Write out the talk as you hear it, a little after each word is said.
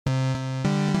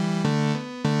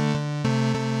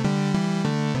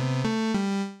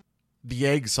The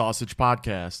Egg Sausage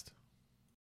Podcast.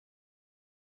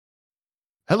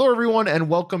 Hello, everyone, and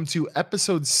welcome to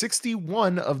episode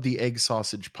 61 of the Egg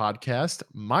Sausage Podcast.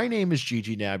 My name is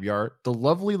Gigi Nabyart. The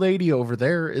lovely lady over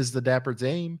there is the Dapper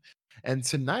Dame. And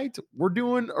tonight we're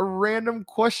doing a random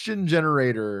question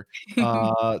generator.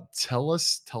 Tell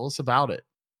us about it.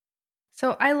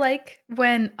 So I like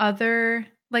when other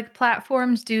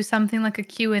platforms do something like a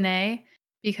Q&A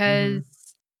because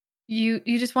you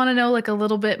just want to know like a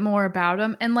little bit more about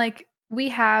them, and like we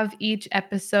have each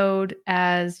episode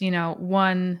as,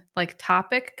 one like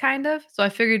topic kind of. So I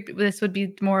figured this would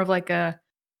be more of like a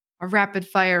rapid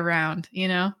fire round.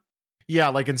 Yeah,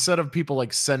 like instead of people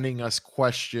like sending us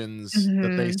questions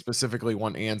that they Mhm. specifically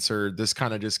want answered, this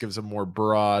kind of just gives a more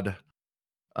broad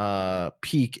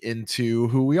peek into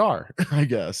who we are, I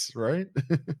guess, right?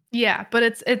 Yeah, but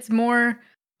it's more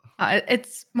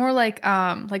like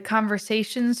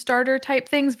conversation starter type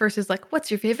things versus like what's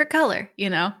your favorite color?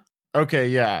 Okay,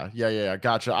 yeah,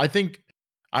 gotcha. I think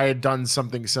I had done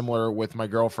something similar with my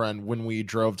girlfriend when we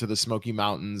drove to the Smoky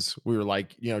Mountains. We were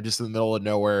like, just in the middle of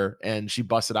nowhere, and she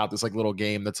busted out this like little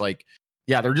game that's like,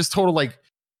 yeah, they're just total like,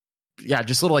 yeah,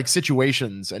 just little like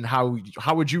situations and how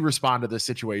would you respond to this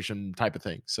situation type of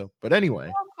thing. So, but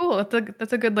anyway, Oh, cool.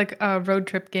 That's a good like road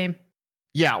trip game.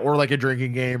 yeah, or like a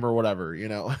drinking game or whatever.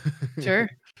 Sure,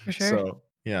 for sure. So,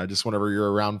 yeah, just whenever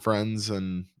you're around friends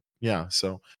and yeah,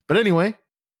 so but anyway,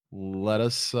 let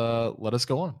us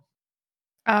go on.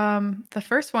 The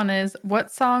first one is,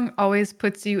 what song always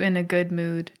puts you in a good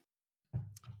mood?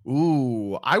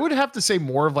 Ooh, I would have to say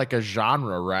more of like a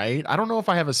genre, right? I don't know if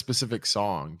I have a specific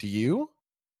song. Do you?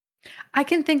 I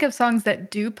can think of songs that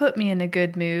do put me in a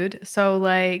good mood. So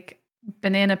like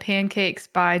Banana Pancakes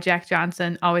by Jack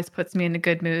Johnson always puts me in a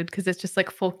good mood because it's just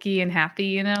like folky and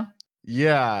happy.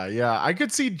 Yeah. I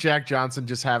could see Jack Johnson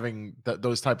just having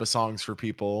those type of songs for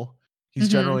people. He's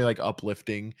Mhm. generally like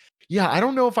uplifting. Yeah, I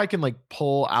don't know if I can like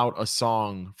pull out a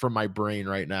song from my brain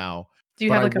right now, Do you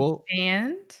but have I like a will.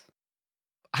 band?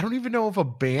 I don't even know if a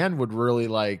band would really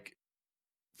like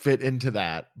fit into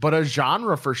that, but a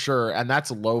genre for sure, and that's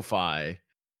lo-fi.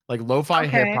 Like lo-fi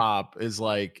hip Okay. hop is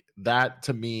like that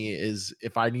to me is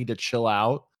if I need to chill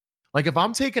out. Like if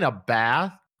I'm taking a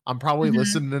bath, I'm probably Mhm.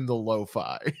 listening to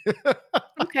lo-fi.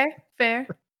 Okay, fair.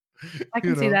 I you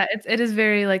can see know? that. It is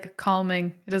very like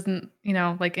calming. It doesn't,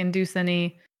 like induce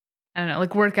any, I don't know,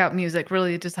 like workout music.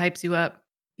 Really, it just hypes you up.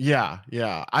 Yeah.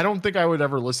 I don't think I would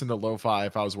ever listen to lo-fi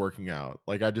if I was working out.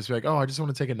 Like I'd just be like, "Oh, I just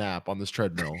want to take a nap on this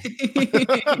treadmill."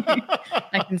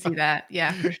 I can see that.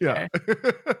 Yeah, for Yeah.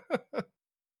 sure.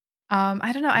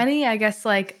 I don't know, any, I guess,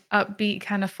 like, upbeat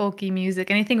kind of folky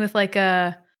music, anything with like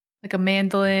a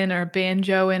mandolin or a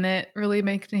banjo in it really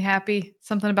makes me happy.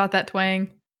 Something about that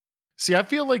twang. See, I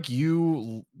feel like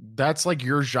that's like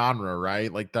your genre,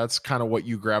 right? Like that's kind of what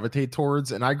you gravitate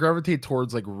towards. And I gravitate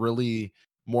towards like really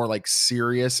more like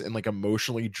serious and like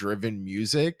emotionally driven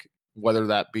music, whether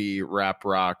that be rap,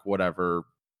 rock, whatever,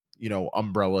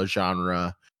 umbrella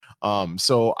genre.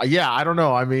 So yeah, I don't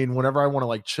know. I mean, whenever I want to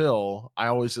like chill, I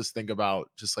always just think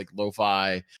about just like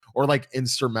lo-fi or like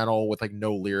instrumental with like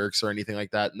no lyrics or anything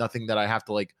like that. Nothing that I have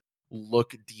to like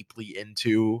look deeply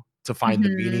into to find the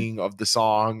Mhm. meaning of the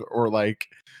song or like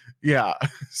yeah.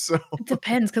 So It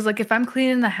depends, cause like, if I'm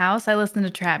cleaning the house, I listen to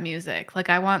trap music. Like,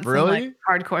 I want some, like, really?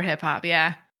 hardcore hip hop,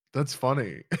 yeah. That's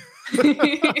funny.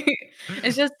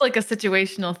 It's just like a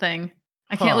situational thing.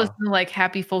 I can't listen Huh. to, like,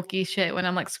 happy folky shit when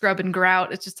I'm, like, scrubbing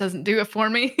grout. It just doesn't do it for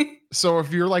me. So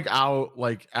if you're like out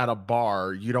like at a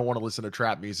bar, you don't want to listen to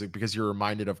trap music because you're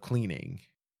reminded of cleaning.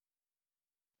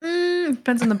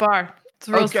 Depends on the bar. It's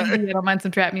real Okay. seedy, I don't mind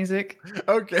some trap music.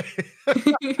 Okay.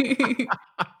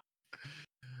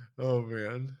 Oh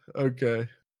man. Okay.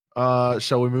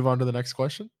 Shall we move on to the next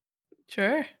question?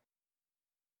 Sure.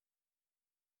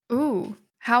 Ooh,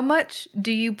 how much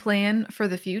do you plan for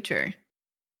the future?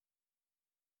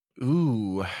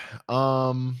 Ooh.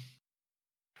 Um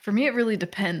For me, it really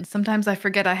depends. Sometimes I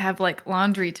forget I have like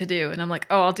laundry to do, and I'm like,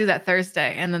 oh, I'll do that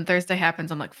Thursday. And then Thursday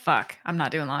happens. I'm like, fuck, I'm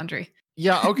not doing laundry.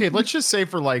 yeah, okay, let's just say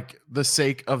for like the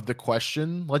sake of the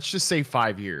question, let's just say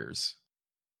 5 years.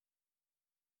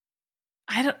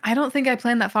 I don't think I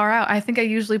plan that far out. I think I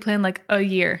usually plan like a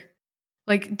year.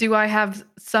 Like, do I have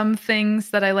some things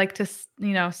that I like to,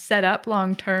 set up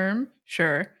long term?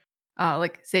 Sure.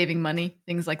 Like saving money,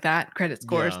 things like that, credit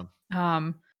scores. Yeah.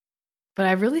 Um, But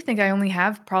I really think I only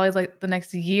have probably, like, the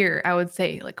next year, I would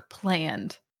say, like,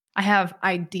 planned. I have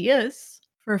ideas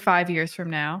for 5 years from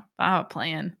now, but I don't have a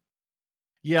plan.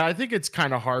 Yeah, I think it's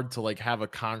kind of hard to like have a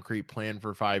concrete plan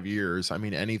for 5 years. I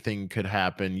mean, anything could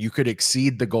happen. You could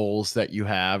exceed the goals that you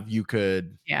have. You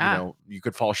could Yeah.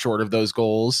 fall short of those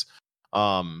goals.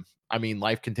 I mean,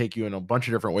 life can take you in a bunch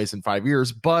of different ways in 5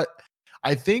 years, but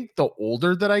I think the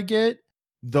older that I get,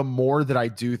 the more that I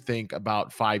do think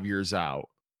about 5 years out.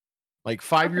 Like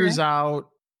 5 Okay. years out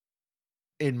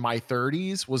in my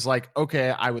 30s was like,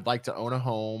 okay, I would like to own a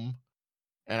home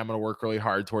and I'm going to work really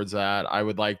hard towards that. I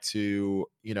would like to,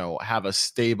 have a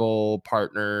stable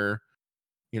partner.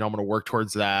 I'm going to work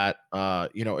towards that,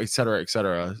 et cetera, et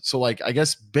cetera. So like, I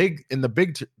guess big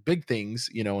things,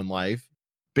 in life,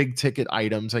 big ticket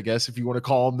items, I guess, if you want to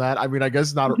call them that. I mean, I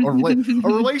guess not a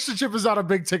relationship is not a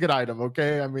big ticket item.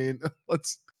 Okay. I mean,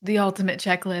 let's, The ultimate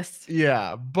checklist.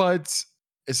 yeah. But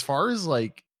as far as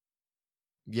like,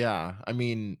 yeah, I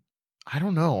mean, I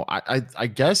don't know. I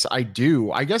guess I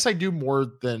do. I guess I do more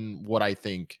than what I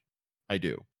think I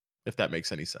do, if that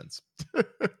makes any sense.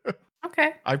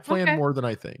 Okay. I plan Okay. more than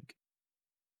I think.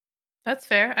 That's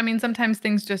fair. I mean, sometimes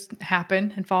things just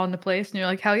happen and fall into place, and you're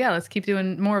like, hell yeah, let's keep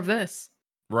doing more of this.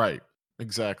 Right.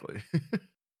 Exactly.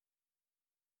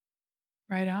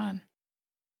 Right on.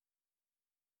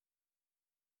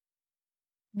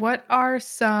 What are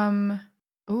some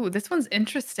Ooh, this one's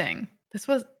interesting. This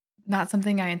was not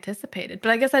something I anticipated,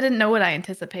 but I guess I didn't know what I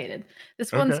anticipated.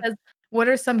 This one Okay. says, "What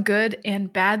are some good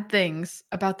and bad things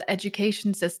about the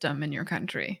education system in your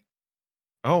country?"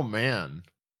 Oh man.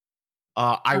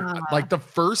 I Ah, like the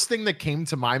first thing that came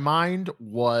to my mind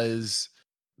was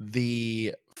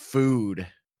the food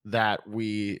that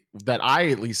I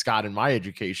at least got in my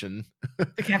education.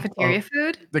 the uh, cafeteria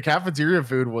food? the cafeteria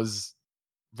food was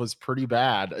pretty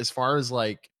bad as far as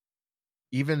like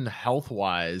even health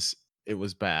wise. It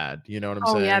was bad. You know what I'm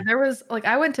Oh, yeah, saying? there was like,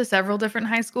 I went to several different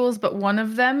high schools, but one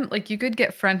of them, like, you could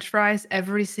get french fries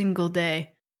every single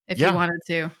day if you Yeah, wanted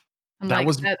to. I'm that like,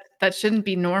 was that shouldn't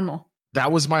be normal."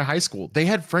 that was my high school. They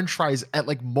had french fries at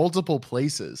like multiple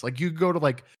places. Like you could go to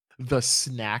like the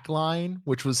snack line,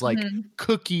 which was like Mhm.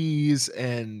 cookies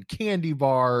and candy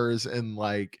bars and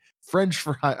like french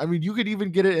fry. I mean, you could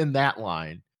even get it in that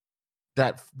line.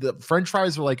 That the french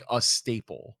fries were like a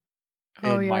staple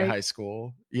Oh, in my yikes. high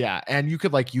school. Yeah, and you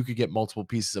could get multiple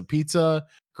pieces of pizza.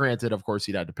 Granted, of course,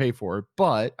 you'd had to pay for it,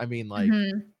 but I mean, like,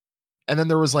 Mhm. and then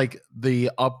there was like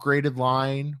the upgraded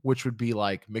line, which would be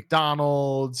like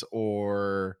McDonald's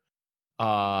or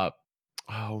uh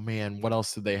oh man, what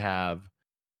else did they have?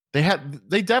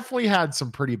 They definitely had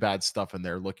some pretty bad stuff in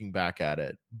there looking back at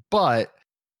it. But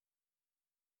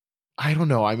I don't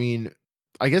know. I mean,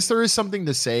 I guess there is something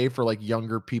to say for like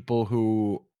younger people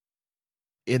who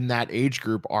in that age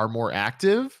group are more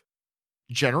active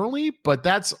generally, but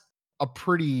that's a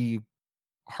pretty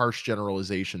harsh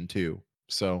generalization too.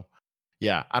 So,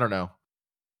 yeah, I don't know.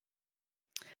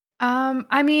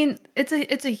 I mean, it's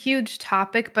a huge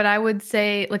topic, but I would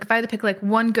say, like, if I had to pick, like,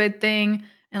 one good thing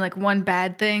and, like, one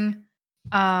bad thing,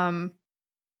 um,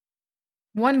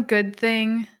 one good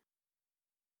thing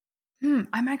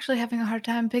I'm actually having a hard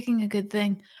time picking a good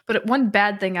thing, but one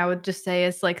bad thing I would just say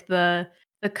is, like, the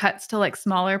cuts to, like,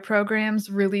 smaller programs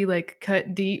really, like,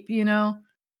 cut deep, you know?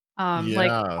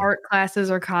 Like, Yeah. art classes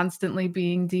are constantly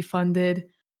being defunded.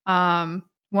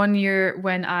 One year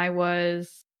when I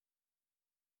was,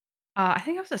 I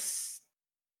think I was a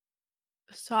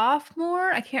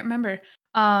sophomore? I can't remember.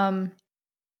 Um,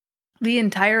 the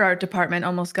entire art department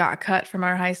almost got cut from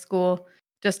our high school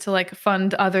just to, like,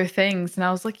 fund other things, and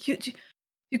I was like, You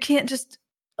can't just,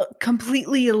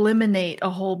 completely eliminate a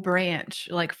whole branch,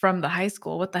 like, from the high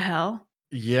school. What the hell?"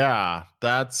 Yeah,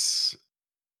 that's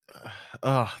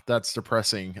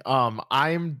depressing.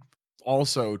 I'm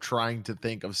also trying to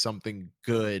think of something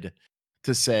good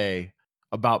to say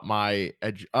about my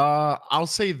I'll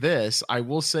say this. I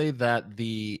will say that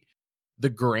the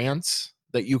grants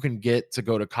that you can get to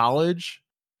go to college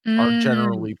are Mm.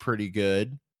 generally pretty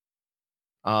good.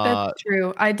 That's Uh,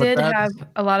 true. I but did have that's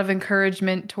a lot of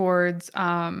encouragement towards,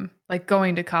 like,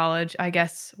 going to college, I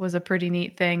guess, was a pretty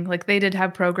neat thing. Like, they did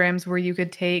have programs where you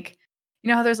could take, you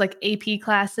know how there's, like, AP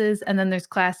classes, and then there's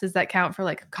classes that count for,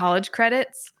 like, college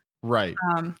credits? right.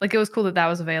 Like, it was cool that that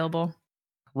was available.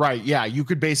 Right. Yeah, you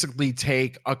could basically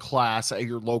take a class at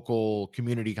your local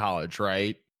community college,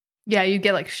 right? Yeah, you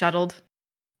get, like, shuttled.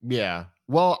 Yeah.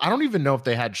 Well, I don't even know if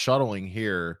they had shuttling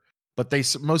here, but they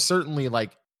most certainly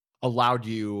like allowed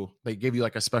you. They gave you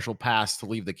like a special pass to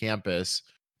leave the campus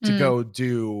to Mm, go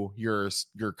do your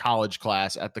college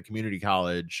class at the community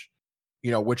college.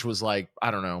 Which was like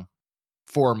I don't know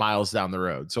 4 miles down the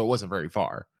road, so it wasn't very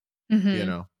far.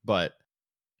 mhm. But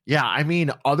yeah, I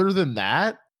mean, other than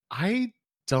that, I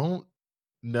don't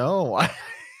know.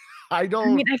 I I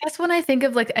mean, don't. I guess when I think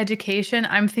of, like, education,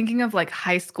 I'm thinking of, like,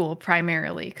 high school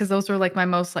primarily, because those were, like, my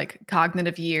most, like,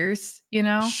 cognitive years, you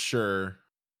know? Sure.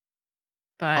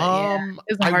 But yeah,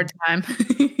 it was a I hard time.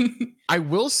 I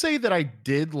will say that I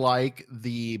did like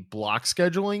the block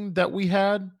scheduling that we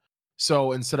had.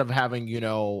 So instead of having,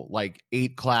 like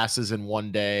 8 classes in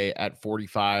one day at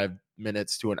 45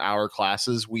 minutes to an hour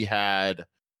classes, we had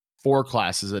 4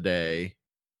 classes a day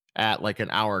at like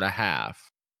an hour and a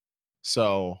half.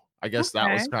 So I guess that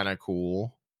Okay. was kind of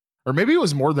cool. Or maybe it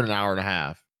was more than an hour and a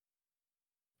half.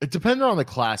 It depended on the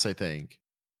class, I think.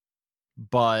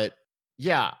 But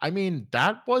yeah, I mean,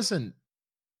 that wasn't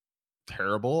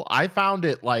terrible. I found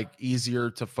it like easier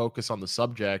to focus on the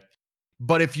subject.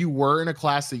 But if you were in a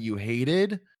class that you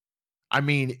hated, I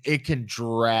mean, it can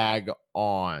drag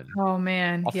on Oh,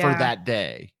 man, for yeah. that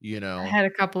day, I had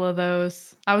a couple of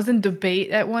those. I was in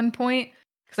debate at one point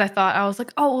because I was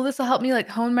like, "Oh, well, this will help me, like,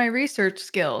 hone my research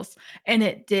skills," and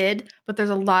it did, but there's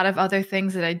a lot of other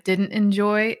things that I didn't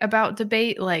enjoy about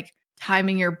debate, like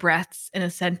timing your breaths in a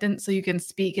sentence so you can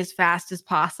speak as fast as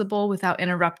possible without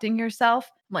interrupting yourself.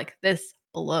 I'm like, "This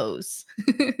blows."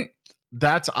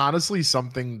 That's honestly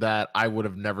something that I would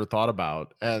have never thought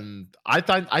about. And I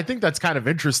think that's kind of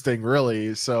interesting,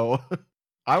 really. So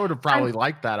I would have I'm probably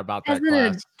liked that about As that an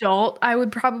class. adult, I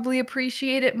would probably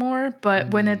appreciate it more,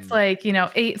 but when it's Mm, like,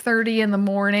 8:30 in the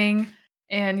morning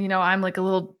and, I'm like a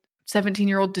little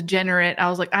 17-year-old degenerate, I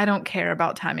was like, "I don't care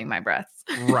about timing my breaths."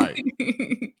 right.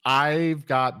 I've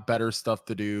got better stuff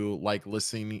to do, like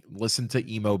listen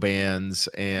to emo bands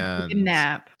Take a and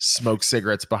nap. smoke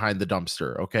cigarettes behind the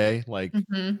dumpster, okay? Like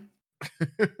Mhm.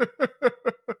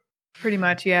 Pretty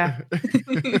much, yeah.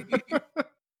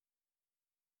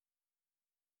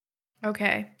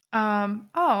 Okay.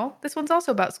 Oh, this one's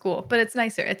also about school, but it's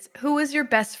nicer. It's who was your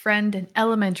best friend in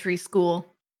elementary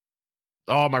school?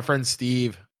 Oh, my friend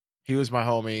Steve, he was my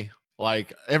homie.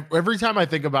 Like every time I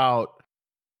think about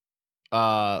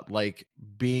like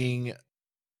being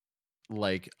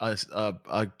like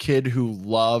a kid who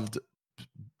loved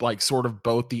like sort of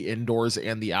both the indoors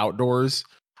and the outdoors,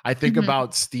 I think Mhm.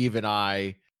 about Steve and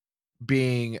I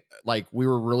being like we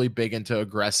were really big into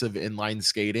aggressive inline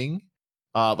skating.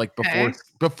 Like Okay.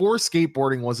 before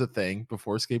skateboarding was a thing.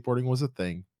 Before skateboarding was a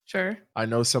thing. Sure. I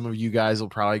know some of you guys will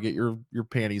probably get your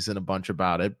panties in a bunch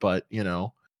about it, but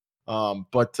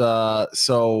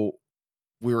so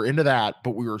we were into that,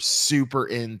 but we were super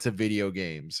into video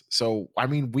games. So I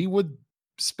mean, we would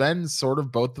spend sort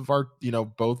of both of our,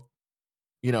 both,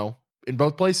 you know, in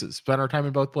both places, spend our time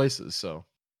in both places. So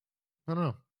I don't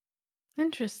know.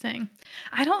 Interesting.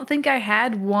 I don't think I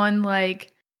had one,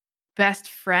 like, best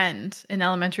friend in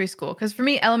elementary school, because for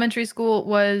me, elementary school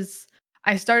was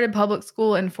I started public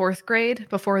school in 4th grade.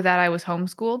 Before that, I was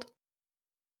homeschooled,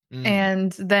 Mm,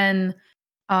 and then,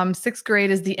 6th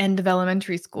grade is the end of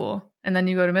elementary school, and then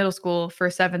you go to middle school for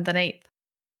 7th and 8th.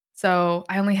 So,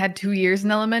 I only had 2 years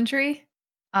in elementary.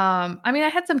 I mean, I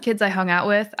had some kids I hung out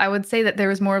with. I would say that there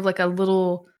was more of, like, a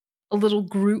little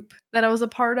group that I was a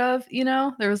part of, you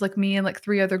know? There was, like, me and, like,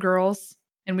 3 other girls,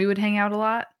 and we would hang out a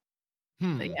lot.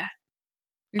 But, hmm. yeah,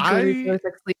 we'd go to each I other's,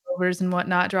 like, sleepovers and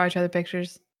whatnot, draw each other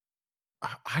pictures.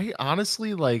 I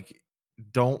honestly like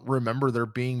don't remember there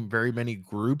being very many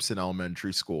groups in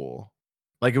elementary school.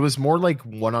 Like it was more like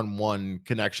one-on-one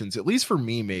connections, at least for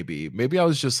me, maybe. Maybe I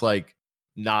was just like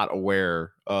not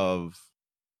aware of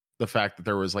the fact that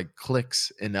there was like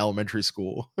cliques in elementary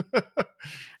school.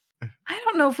 I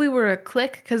don't know if we were a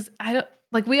clique because I don't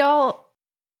like, we all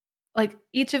like,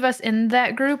 each of us in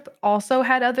that group also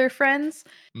had other friends.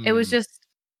 It was Mm, just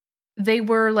they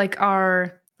were like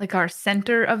our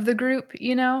center of the group,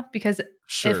 because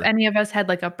if sure. any of us had,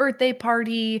 like, a birthday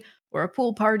party or a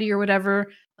pool party or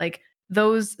whatever, like,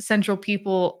 those central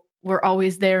people were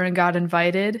always there and got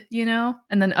invited,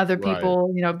 and then other Right.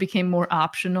 people, became more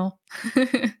optional.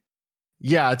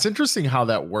 Yeah, it's interesting how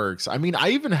that works. I mean, I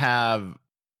even have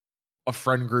a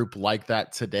friend group like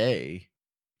that today,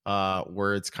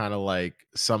 where it's kind of like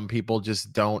some people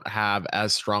just don't have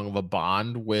as strong of a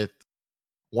bond with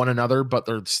one another, but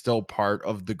they're still part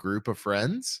of the group of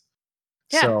friends.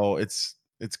 Yeah. So it's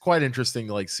quite interesting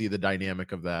to like see the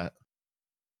dynamic of that.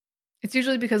 It's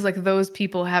usually because, like, those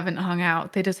people haven't hung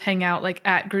out. They just hang out, like,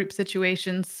 at group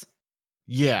situations.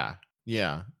 Yeah,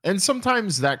 yeah, and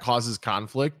sometimes that causes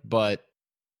conflict, but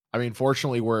I mean,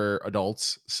 fortunately, we're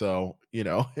adults, so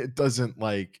it doesn't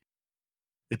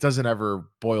ever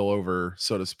boil over,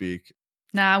 so to speak.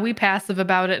 Nah, we passive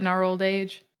about it in our old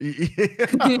age. Yeah.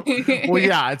 Well,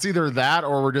 yeah, it's either that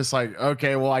or we're just like,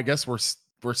 okay, well, I guess we're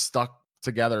stuck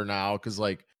together now because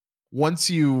like once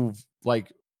you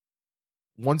like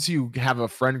once you have a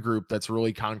friend group that's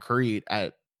really concrete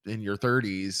at in your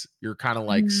 30s, you're kind of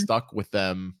like Mhm. stuck with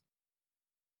them.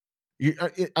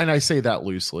 And I say that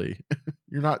loosely.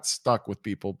 You're not stuck with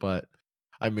people, but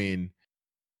I mean,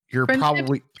 you're Friendships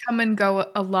probably come and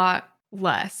go a lot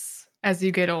less as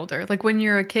you get older. Like, when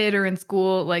you're a kid or in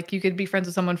school, like, you could be friends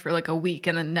with someone for, like, a week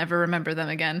and then never remember them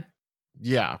again.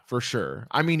 yeah, for sure.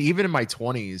 I mean, even in my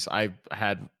 20s, I've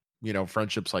had,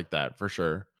 friendships like that for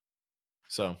sure.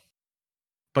 So,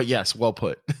 but yes, well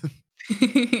put.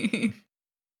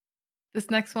 This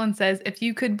next one says, "If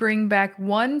you could bring back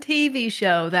one TV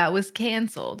show that was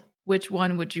canceled, which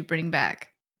one would you bring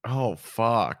back?" Oh,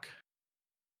 fuck.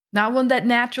 Not one that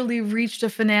naturally reached a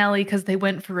finale because they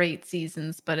went for 8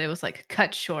 seasons, but it was, like,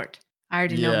 cut short. I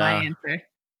already know my Yeah. answer.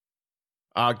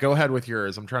 Go ahead with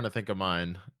yours. I'm trying to think of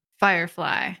mine.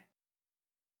 Firefly.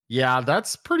 Yeah,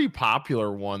 that's pretty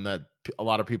popular one that a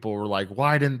lot of people were like,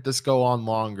 "Why didn't this go on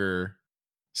longer?"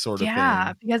 sort of Yeah,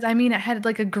 thing. because, I mean, it had,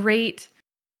 like, a great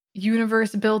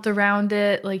universe built around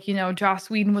it, like, Joss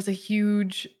Whedon was a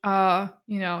huge,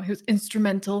 he was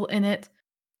instrumental in it,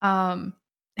 and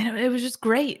it was just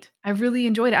great. I really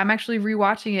enjoyed it. I'm actually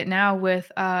rewatching it now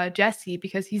with, Jesse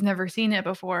because he's never seen it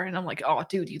before, and I'm like, "Oh,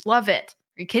 dude, you'd love it.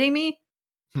 Are you kidding me?"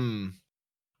 Hmm.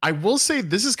 I will say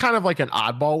this is kind of like an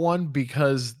oddball one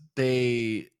because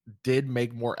they did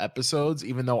make more episodes,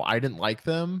 even though I didn't like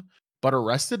them. But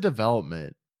Arrested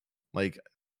Development, like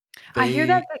I hear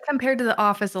that they, get compared to The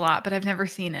Office a lot, but I've never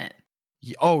seen it.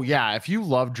 oh yeah, if you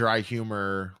love dry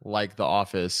humor like The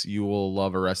Office, you will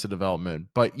love Arrested Development.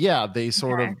 But yeah,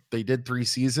 Okay. they did 3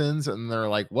 seasons, and they're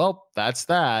like, well, that's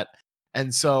that.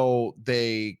 And so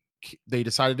they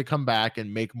decided to come back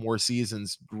and make more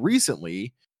seasons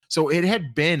recently. So it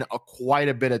had been quite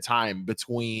a bit of time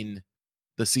between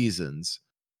the seasons.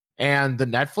 And the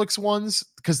Netflix ones,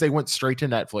 because they went straight to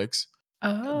Netflix,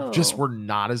 just Oh. were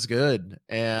not as good.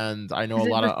 And I know Is a it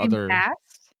lot the of same other cast?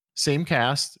 same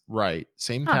cast, right?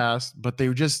 Same Huh. cast, but they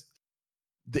were just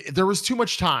there was too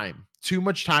much time. Too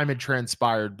much time had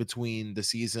transpired between the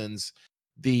seasons.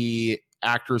 The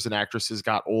actors and actresses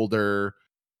got older.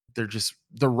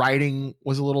 The writing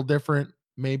was a little different,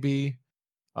 maybe.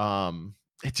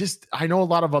 It just I know a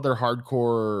lot of other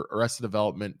hardcore Arrested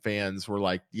Development fans were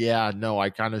like, "Yeah, no, I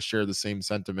kind of share the same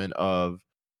sentiment of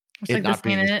It's it like, "This not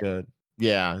being ain't as it." good."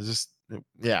 Yeah, it's just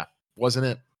yeah, wasn't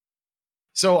it?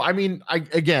 So, I mean, I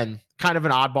again, kind of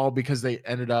an oddball because they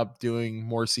ended up doing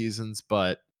more seasons,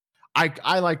 but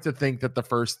I like to think that the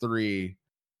first 3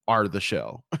 are the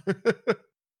show.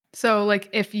 So, like,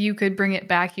 if you could bring it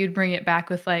back, you'd bring it back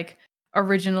with, like,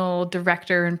 original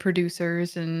director and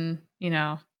producers and,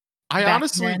 I back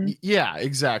honestly then? yeah,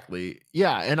 exactly.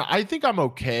 Yeah, and I think I'm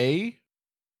okay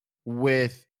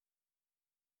with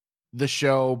the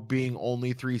show being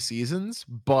only 3 seasons,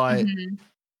 but Mhm.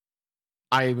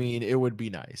 I mean, it would be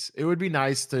nice. It would be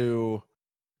nice to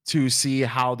see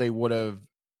how they would have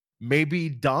maybe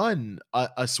done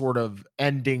a sort of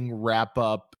ending wrap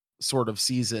up sort of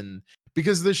season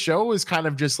because the show is kind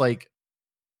of just like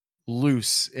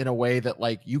loose in a way that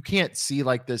like you can't see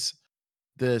like this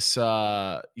this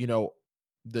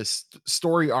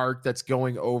story arc that's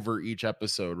going over each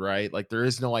episode, right? Like there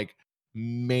is no like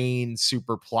main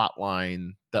super plot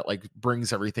line that like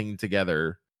brings everything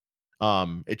together.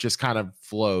 It just kind of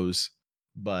flows.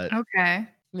 But Okay.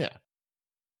 yeah.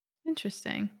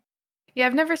 Interesting. Yeah,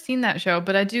 I've never seen that show,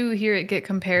 but I do hear it get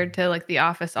compared to, like, The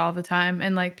Office all the time,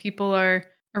 and, like, people are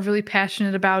really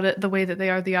passionate about it the way that they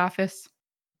are The Office.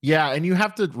 Yeah, and you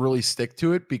have to really stick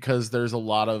to it because there's a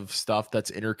lot of stuff that's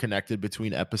interconnected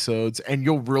between episodes, and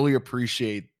you'll really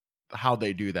appreciate how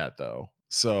they do that though.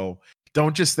 So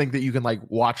don't just think that you can like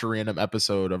watch a random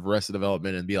episode of Arrested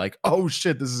Development and be like, oh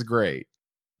shit, this is great.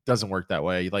 Doesn't work that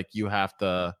way. Like you have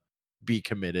to be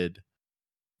committed.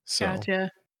 So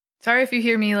Gotcha. Sorry if you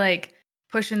hear me, like,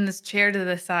 pushing this chair to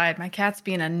the side. My cat's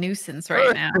being a nuisance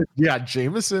right now. yeah,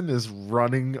 Jameson is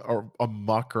running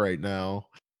amok right now.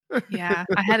 Yeah,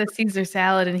 I had a Caesar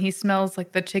salad, and he smells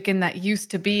like the chicken that used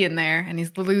to be in there, and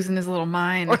he's losing his little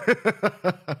mind.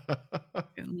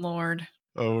 Good lord.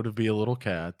 oh, to be a little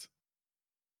cat.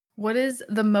 What is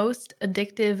the most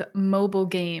addictive mobile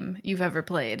game you've ever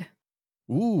played?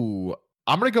 Ooh,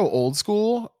 I'm gonna go old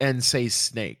school and say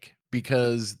Snake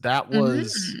because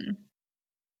Mhm.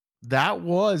 that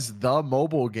was the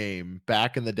mobile game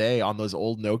back in the day on those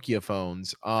old Nokia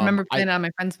phones. I remember I playing it on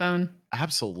my friend's phone.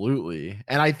 absolutely,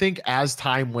 and I think as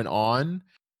time went on,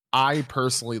 I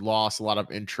personally lost a lot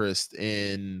of interest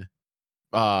in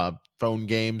phone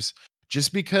games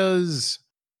just because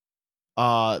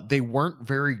they weren't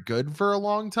very good for a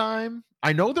long time.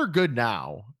 I know they're good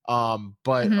now.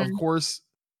 But of Mhm. course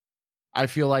I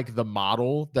feel like the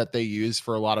model that they use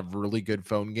for a lot of really good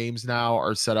phone games now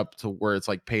are set up to where it's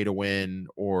like pay to win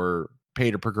or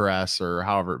pay to progress or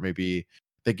however it may be.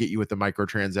 that get you with the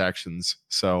microtransactions.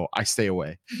 So I stay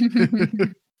away.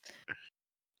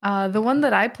 The one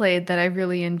that I played that I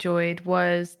really enjoyed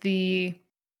was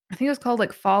I think it was called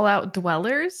like Fallout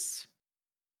Dwellers.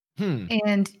 Hmm.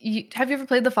 And have you ever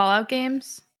played the Fallout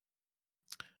games?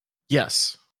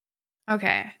 Yes.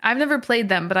 Okay. I've never played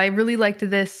them, but I really liked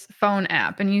this phone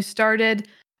app. And you started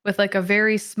with like a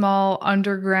very small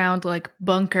underground like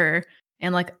bunker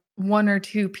and like one or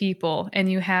two people,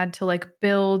 and you had to like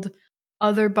build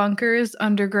other bunkers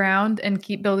underground and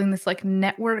keep building this like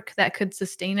network that could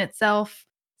sustain itself.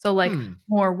 So like Hmm.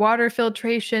 more water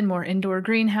filtration, more indoor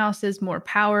greenhouses, more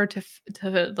power to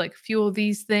like fuel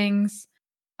these things.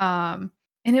 Um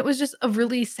and it was just a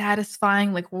really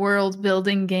satisfying like world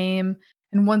building game,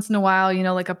 and once in a while,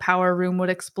 like a power room would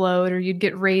explode or you'd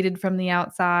get raided from the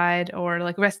outside or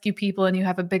like rescue people and you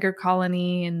have a bigger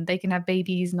colony and they can have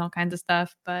babies and all kinds of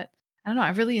stuff. But I don't know, I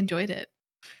really enjoyed it.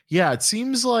 Yeah, it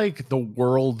seems like the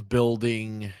world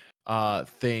building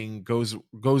thing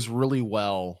goes really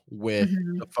well with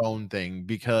the Mhm. phone thing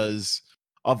because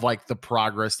of like the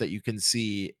progress that you can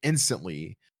see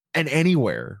instantly and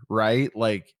anywhere, right?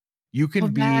 Like you Well,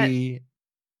 can that be,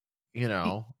 you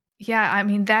y know, yeah, I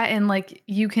mean, that and, like,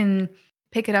 you can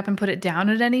pick it up and put it down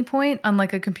at any point,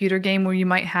 unlike a computer game where you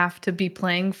might have to be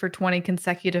playing for 20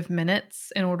 consecutive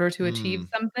minutes in order to achieve mm,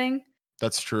 something.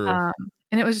 that's true. Um,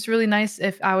 and it was just really nice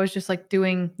if I was just, like,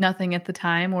 doing nothing at the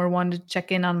time or wanted to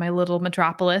check in on my little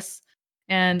metropolis,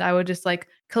 and I would just, like,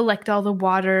 collect all the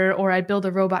water, or I'd build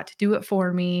a robot to do it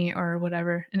for me or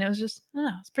whatever, and it was just I don't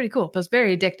know, it's pretty cool, but it's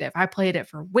very addictive. I played it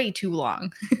for way too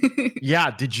long.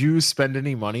 Yeah, did you spend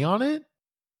any money on it?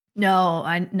 No,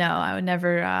 I would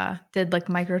never, did, like,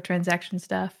 microtransaction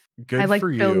stuff. I Good like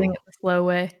for building you. it the slow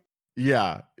way.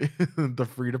 Yeah, the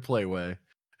free to play way.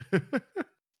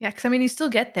 Yeah, because I mean, you still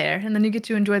get there, and then you get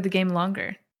to enjoy the game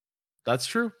longer. That's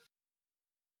true.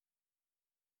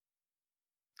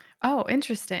 Oh,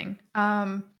 interesting.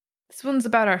 This one's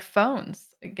about our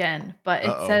phones again, but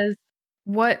it Uh-oh. says,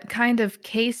 "What kind of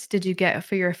case did you get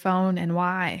for your phone and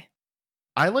why?"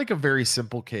 I like a very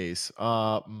simple case.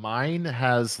 Mine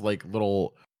has like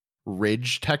little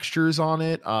ridge textures on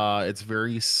it. It's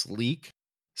very sleek,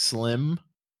 slim.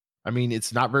 I mean,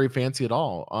 it's not very fancy at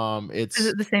all. Is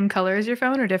it the same color as your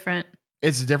phone or different?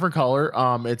 It's a different color.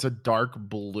 It's a dark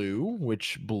blue,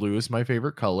 which blue is my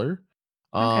favorite color.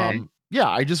 Okay, Yeah,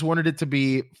 I just wanted it to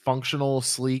be functional,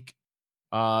 sleek,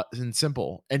 and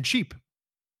simple and cheap.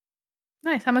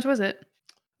 nice. How much was it?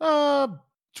 Uh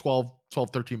 12,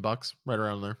 13 bucks, right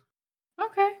around there.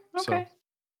 Okay, So okay.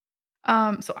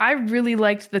 So I really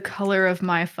liked the color of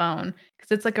my phone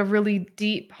because it's like a really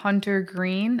deep hunter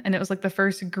green, and it was like the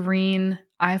first green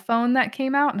iPhone that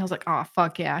came out, and I was like, "Oh,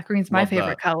 fuck yeah, green's my love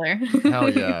favorite that. color." Hell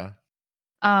yeah.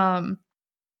 Um,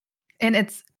 and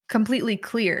it's completely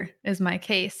clear is my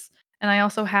case, and I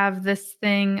also have this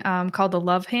thing, called a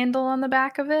love handle on the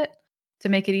back of it to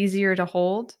make it easier to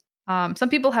hold. Some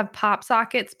people have pop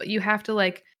sockets, but you have to,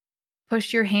 like,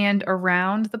 push your hand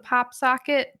around the pop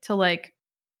socket to, like,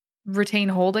 retain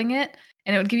holding it,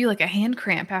 and it would give you, like, a hand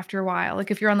cramp after a while,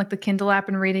 like, if you're on, like, the Kindle app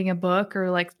and reading a book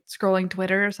or, like, scrolling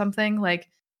Twitter or something, like,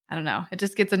 I don't know, it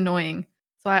just gets annoying.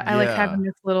 So I like having Yeah.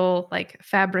 this little, like,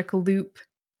 fabric loop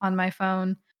on my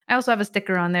phone. I also have a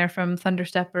sticker on there from Thunder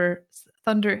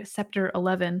Scepter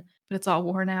 11, but it's all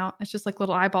worn out. It's just, like,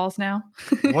 little eyeballs now.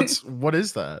 What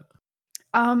is that?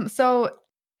 So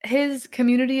his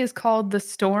community is called The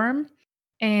Storm,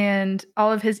 and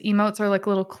all of his emotes are like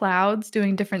little clouds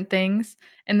doing different things.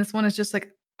 And this one is just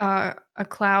like a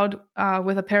cloud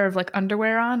with a pair of like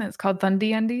underwear on. It's called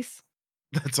Thundy Undies.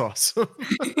 That's awesome.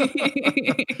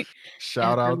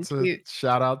 Yeah, it's really cute.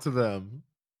 Shout out to them.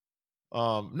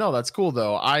 No, that's cool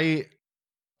though. I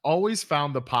always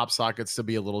found the pop sockets to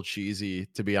be a little cheesy,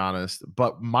 to be honest.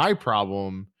 But my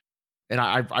problem, and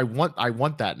I want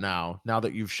that now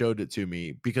that you've showed it to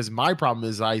me, because my problem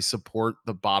is I support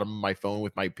the bottom of my phone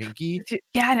with my pinky.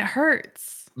 Yeah, and it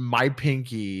hurts. My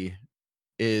pinky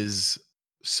is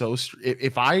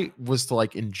if I was to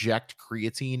like inject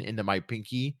creatine into my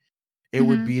pinky, it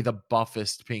would Mhm. be the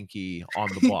buffest pinky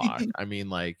on the block. I mean,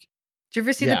 like, Do you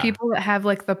ever see the yeah. people that have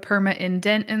like the perma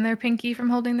indent in their pinky from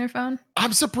holding their phone?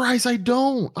 I'm surprised I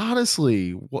don't,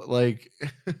 honestly. What like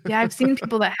Yeah, I've seen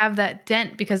people that have that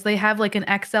dent because they have like an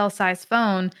XL size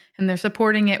phone and they're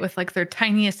supporting it with like their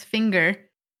tiniest finger.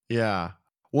 Yeah.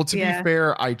 Well, to be Yeah.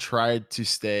 fair, I tried to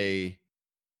stay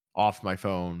off my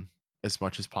phone as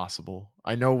much as possible.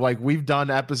 I know like we've done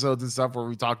episodes and stuff where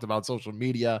we talked about social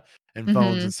media and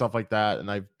phones Mhm. and stuff like that,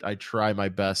 and I try my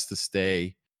best to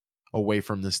stay away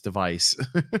from this device.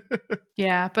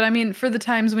 Yeah, but I mean, for the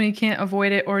times when you can't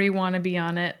avoid it or you wanna be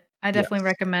on it, I definitely Yes.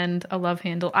 recommend a love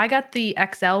handle. I got the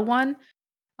XL one,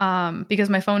 because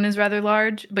my phone is rather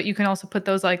large, but you can also put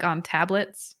those, like, on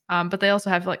tablets, but they also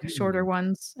have, like, shorter Mm,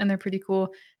 ones, and they're pretty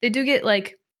cool. They do get,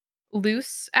 like,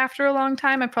 loose after a long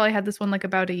time. I probably had this one, like,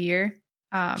 about a year,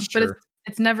 but sure.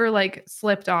 it's never, like,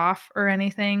 slipped off or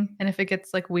anything, and if it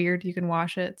gets, like, weird, you can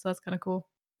wash it, so that's kinda cool.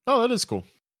 Oh, that is cool.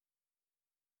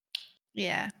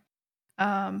 Yeah.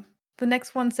 Um, the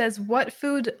next one says, "What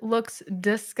food looks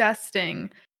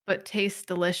disgusting but tastes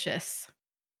delicious?"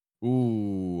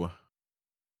 Ooh.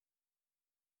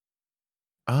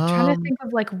 Trying to Um, think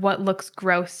of, like, what looks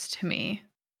gross to me,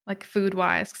 like,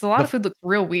 food-wise, because a lot the of food looks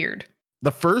real weird.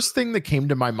 the first thing that came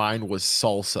to my mind was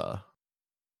salsa.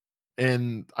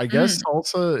 And I guess Mm.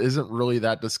 salsa isn't really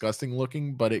that disgusting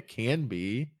looking, but it can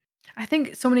be. I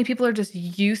think so many people are just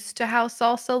used to how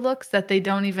salsa looks that they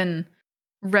don't even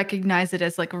recognize it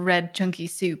as, like, red chunky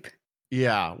soup.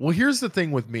 Yeah. Well, here's the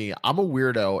thing with me. I'm a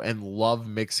weirdo and love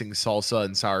mixing salsa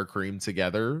and sour cream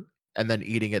together and then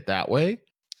eating it that way.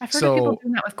 I've heard of people So,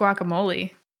 doing that with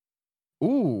guacamole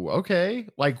ooh, okay.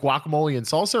 Like guacamole and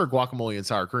salsa or guacamole and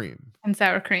sour cream? and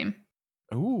sour cream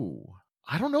Ooh,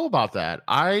 I don't know about that.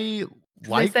 I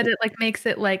because they like said it, like, makes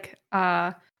it, like,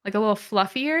 a little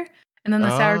fluffier, and then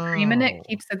the sour cream in it oh,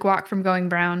 keeps the guac from going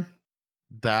brown.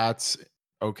 that's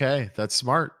okay. That's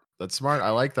smart. That's smart. I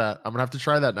like that. I'm gonna have to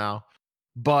try that now.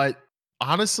 But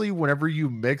honestly, whenever you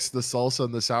mix the salsa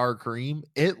and the sour cream,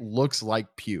 it looks like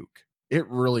puke. It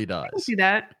really I can does. see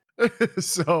that.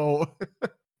 So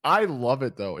I love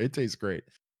it though. It tastes great.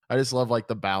 I just love like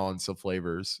the balance of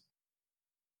flavors.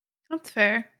 That's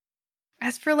fair.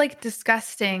 As for, like,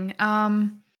 disgusting,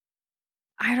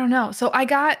 I don't know. So I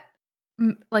got,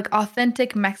 like,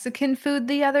 authentic Mexican food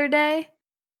the other day,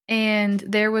 and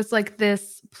there was, like,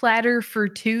 this platter for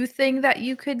 2 thing that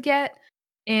you could get,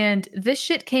 and this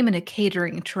shit came in a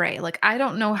catering tray. Like, I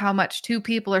don't know how much 2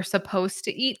 people are supposed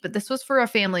to eat, but this was for a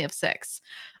family of 6.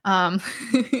 Um,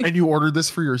 And you ordered this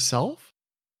for yourself?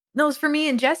 no, it was for me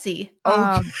and Jesse.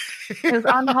 Okay. It was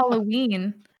on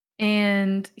Halloween,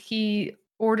 and he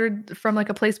ordered from, like,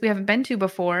 a place we haven't been to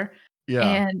before,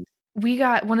 Yeah. and we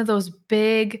got one of those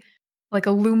big, like,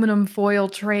 aluminum foil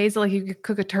trays that, like, you could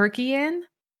cook a turkey in,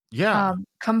 Yeah.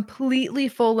 completely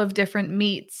full of different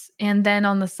meats, and then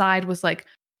on the side was, like,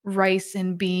 rice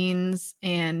and beans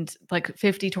and, like,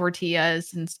 50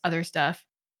 tortillas and other stuff,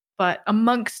 but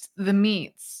amongst the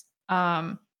meats,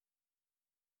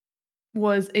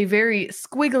 was a very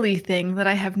squiggly thing that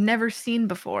I have never seen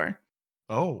before.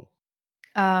 Oh.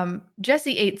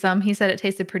 Jesse ate some, he said it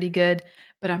tasted pretty good,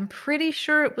 but I'm pretty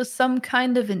sure it was some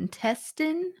kind of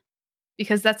intestine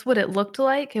because that's what it looked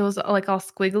like. It was, like, all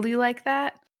squiggly like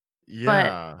that,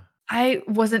 but Yeah. I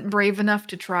wasn't brave enough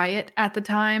to try it at the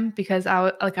time because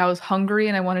I was hungry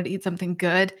and I wanted to eat something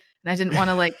good, and I didn't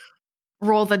wanna, like,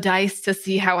 roll the dice to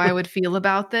see how I would feel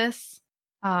about this.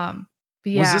 Um,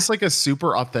 but Was yeah. this like a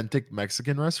super authentic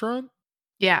Mexican restaurant?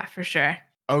 Yeah, for sure.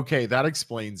 Okay, that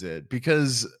explains it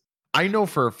because I know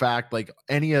for a fact, like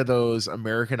any of those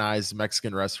Americanized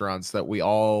Mexican restaurants that we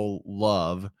all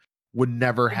love would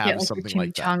never They get, have like, your something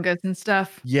like that. chimichangas and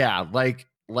stuff. Yeah, like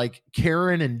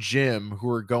Karen and Jim who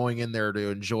are going in there to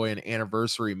enjoy an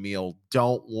anniversary meal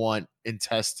don't want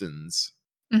intestines.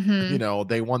 You Mhm. know,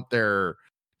 they want their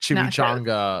Nachos.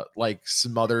 chimichanga like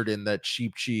smothered in that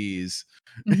cheap cheese.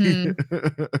 Mhm.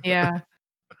 Yeah.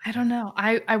 I don't know.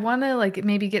 I wanna, like,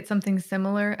 maybe get something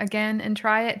similar again and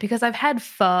try it because I've had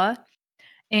pho,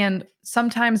 and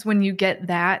sometimes when you get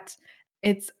that,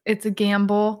 it's a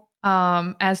gamble,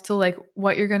 as to, like,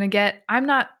 what you're gonna get.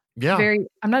 Yeah,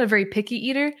 I'm not a very picky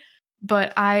eater,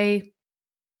 but I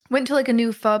went to, like, a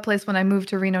new pho place when I moved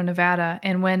to Reno, Nevada,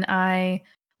 and when I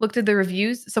looked at the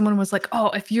reviews, someone was like, "Oh,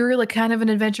 if you're, like, kind of an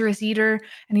adventurous eater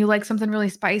and you like something really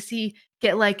spicy,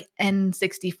 get, like,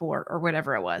 N64," or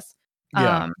whatever it was.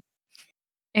 yeah. Um,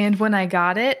 and when I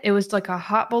got it, it was like a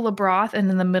hot bowl of broth, and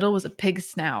in the middle was a pig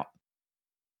snout.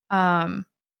 Um,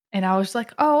 and I was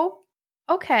like, "Oh,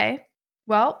 okay.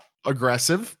 Well."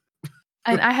 Aggressive.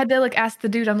 And I had to, like, ask the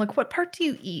dude, I'm like, "What part do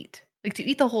you eat? Like, do you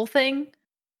eat the whole thing?"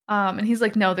 And he's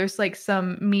like, "No, there's, like,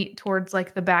 some meat towards,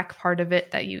 like, the back part of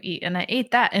it that you eat." And I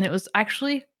ate that, and it was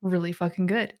actually really fucking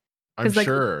good. I'm 'Cause,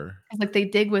 like sure. cause, like, they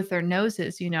dig with their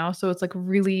noses, you know, so it's, like,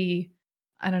 really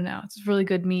I don't know, it's really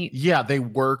good meat. Yeah, they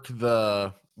work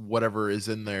the whatever is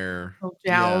in there. Little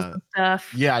jowls Yeah. and stuff.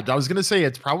 Yeah, I was gonna say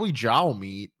it's probably jowl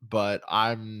meat, but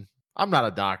I'm not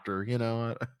a doctor, you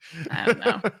know? I don't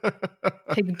know.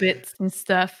 Pig bits and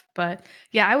stuff, but,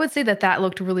 yeah, I would say that that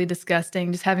looked really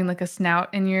disgusting, just having, like, a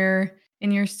snout in your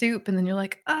soup, and then you're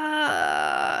like,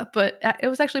 "Ah," but, it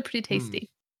was actually pretty Hmm, tasty.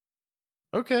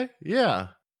 okay, yeah.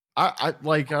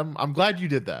 I'm glad you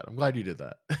did that. I'm glad you did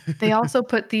They that. also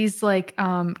put these, like,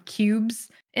 cubes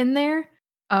in there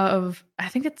of I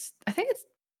think it's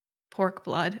pork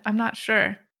blood, I'm not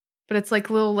sure, but it's like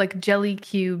little, like, jelly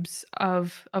cubes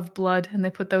of blood, and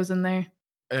they put those in there.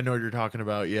 I know what you're talking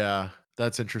about. Yeah,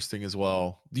 that's interesting as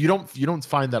well. You don't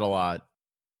find that a lot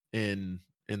in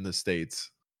in the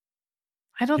States.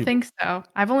 I don't People think so.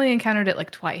 I've only encountered it,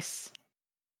 like, twice.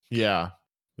 Yeah.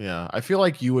 Yeah. I feel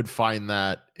like you would find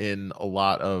that in a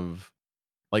lot of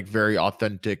like very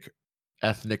authentic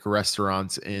ethnic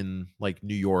restaurants in like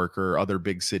New York or other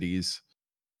big cities,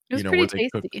 It was where pretty they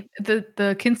cook. tasty.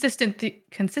 The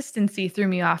consistency threw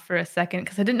me off for a second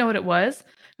because I didn't know what it was. And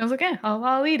I was like,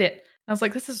 I'll eat it." I was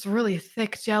like, "This is really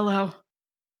thick Jello."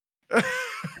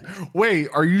 Wait,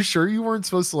 are you sure you weren't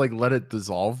supposed to like let it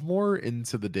dissolve more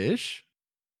into the dish?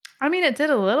 I mean, it did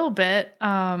a little bit,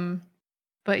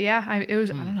 but yeah, I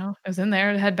Hmm. don't know, it was in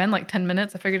there. It had been, like, 10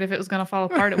 minutes. I figured if it was gonna fall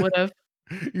apart, it would've.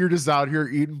 You're just out here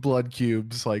eating blood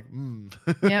cubes, like, mm.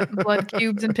 Yep, blood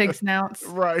cubes and pig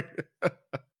snouts. Right.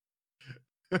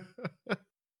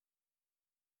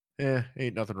 Yeah,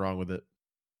 ain't nothing wrong with it.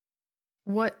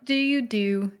 What do you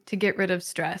do to get rid of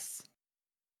stress?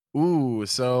 Ooh,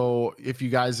 so if you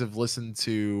guys have listened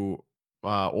to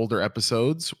older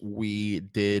episodes, we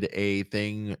did a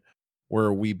thing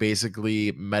where we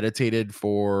basically meditated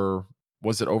for,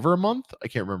 was it over a month? I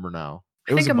can't remember now.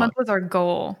 I It was think a a month month. was our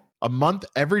goal. A month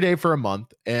every day for a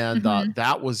month, and Mhm.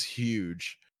 that was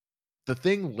huge. The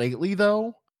thing lately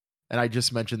though, and I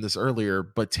just mentioned this earlier,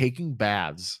 but taking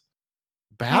baths.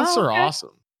 Baths Oh, are okay.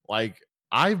 awesome. Like,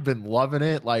 I've been loving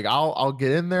it. Like, I'll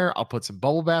get in there, I'll put some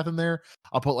bubble bath in there.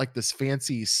 I'll put, like, this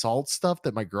fancy salt stuff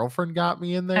that my girlfriend got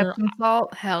me in there. Epsom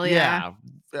salt? Hell yeah.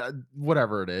 Yeah,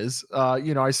 whatever it is.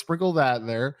 I sprinkle that in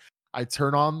there. I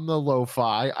turn on the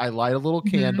lo-fi, I light a little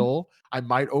Mhm. candle, I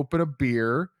might open a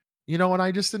beer, and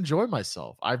I just enjoy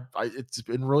myself. It's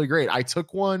been really great. I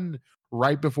took one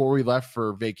right before we left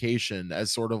for vacation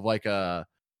as sort of like a,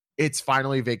 it's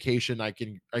finally vacation, I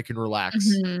can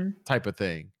relax Mhm. type of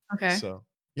thing. Okay. So,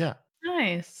 yeah.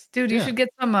 Nice. Dude, you Yeah. should get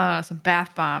some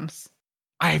bath bombs.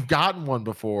 I've gotten one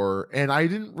before, and I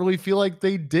didn't really feel like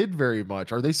they did very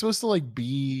much. Are they supposed to, like,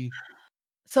 be,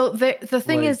 So the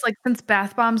thing like, is, like, since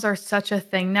bath bombs are such a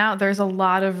thing now, there's a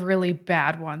lot of really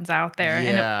bad ones out there,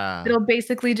 and yeah. it'll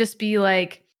basically just be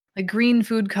like green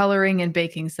food coloring and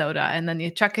baking soda, and then you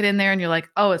chuck it in there and you're like,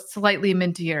 "Oh, it's slightly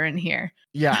mintier in here."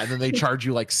 Yeah, and then they charge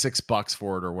you, like, $6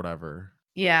 for it or whatever.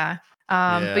 Yeah,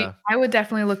 but Yeah. I would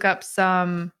definitely look up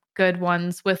some good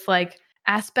ones with, like,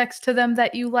 aspects to them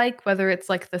that you like, whether it's,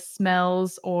 like, the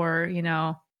smells or,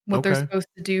 what they're Okay. supposed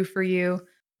to do for you.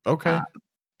 Uh, Okay.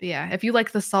 but yeah, if you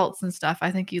like the salts and stuff,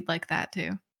 I think you'd like that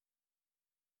too.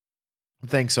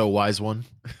 Thanks, oh wise one.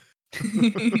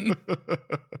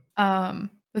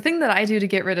 The thing that I do to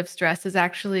get rid of stress is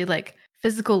actually, like,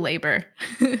 physical labor.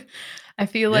 I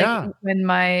feel like Yeah. when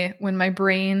my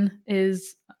brain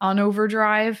is on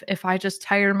overdrive, if I just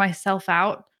tire myself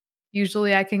out,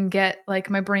 usually I can get, like,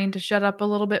 my brain to shut up a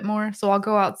little bit more. So I'll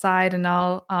go outside and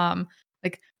I'll,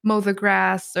 like, mow the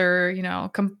grass or,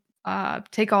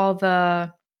 take all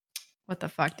the what the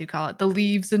fuck do you call it? The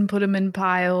leaves and put them in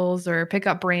piles or pick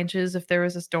up branches if there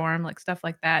was a storm, like, stuff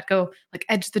like that. Go, like,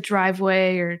 edge the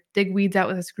driveway or dig weeds out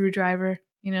with a screwdriver,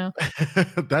 you know?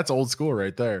 That's old school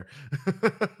right there.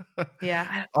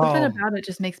 Yeah, something Um, about it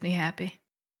just makes me happy.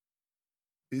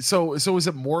 so is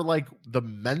it more like the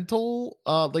mental,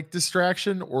 like,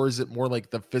 distraction, or is it more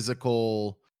like the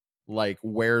physical, like,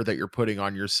 wear that you're putting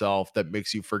on yourself that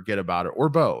makes you forget about it, or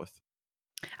both?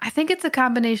 I think it's a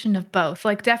combination of both,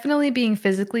 like, definitely being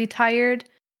physically tired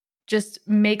just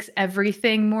makes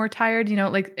everything more tired,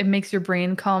 like, it makes your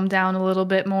brain calm down a little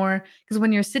bit more. Because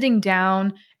when you're sitting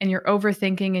down and you're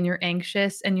overthinking and you're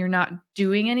anxious and you're not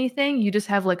doing anything, you just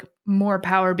have, like, more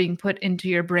power being put into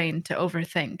your brain to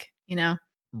overthink, you know?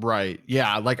 Right.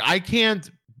 Yeah. Like, I can't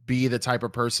be the type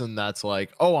of person that's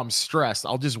like, oh, I'm stressed,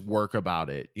 I'll just work about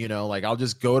it. Like, I'll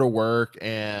just go to work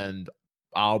and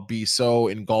I'll be so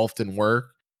engulfed in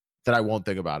work that I won't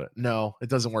think about it. No, it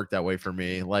doesn't work that way for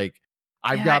me. Like,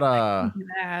 I've Yeah, I gotta can't do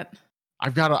that.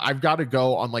 I've gotta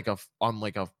go on like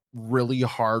a really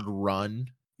hard run,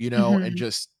 and Mhm.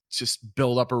 just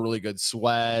build up a really good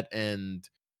sweat and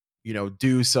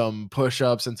do some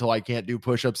push-ups until I can't do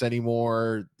push-ups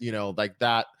anymore, like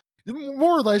that.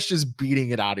 More or less just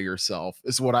beating it out of yourself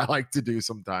is what I like to do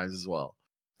sometimes as well.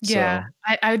 Yeah, So,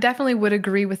 I definitely would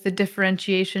agree with the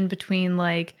differentiation between,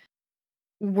 like,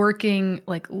 working,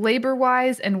 like,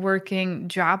 labor-wise and working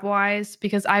job-wise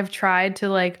because I've tried to,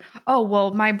 like, "Oh,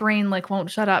 well, my brain, like,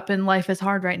 won't shut up and life is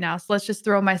hard right now, so let's just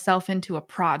throw myself into a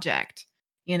project."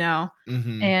 you know?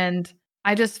 Mhm. And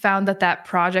I just found that that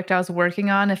project I was working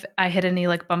on, if I hit any,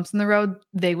 like, bumps in the road,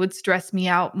 they would stress me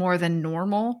out more than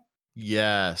normal.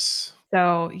 Yes.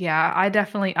 So, yeah, I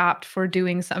definitely opt for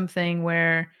doing something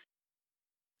where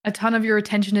a ton of your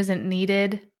attention isn't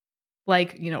needed,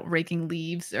 like, raking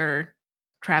leaves or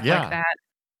crap like Yeah. that.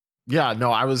 Yeah,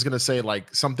 no, I was gonna say,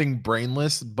 like, something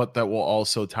brainless, but that will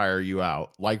also tire you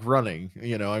out, like running, I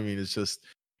mean, it's just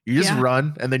you just Yeah.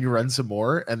 run, and then you run some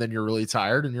more, and then you're really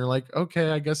tired, and you're like,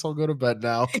 "Okay, I guess I'll go to bed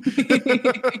now."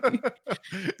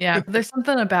 Yeah, but there's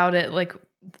something about it, like,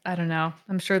 I don't know.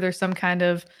 I'm sure there's some kind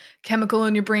of chemical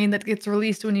in your brain that gets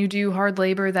released when you do hard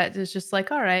labor that is just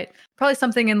like, "All right." Probably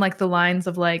something in, like, the lines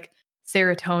of, like,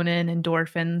 serotonin,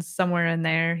 endorphins, somewhere in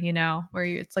there, where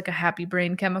it's like a happy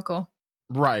brain chemical.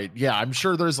 Right, yeah, I'm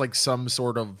sure there's, like, some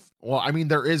sort of well, I mean,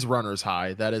 there is runner's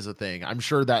high, that is a thing. I'm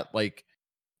sure that, like,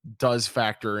 does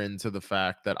factor into the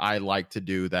fact that I like to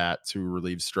do that to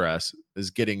relieve stress,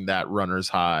 is getting that runner's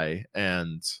high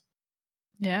and,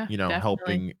 Yeah,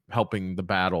 definitely. helping the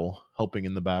battle, helping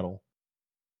in the battle.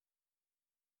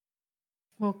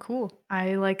 Well, cool.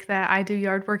 I like that I do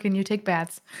yard work and you take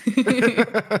baths.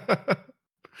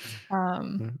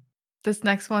 Um, this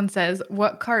next one says,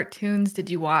 "What cartoons did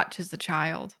you watch as a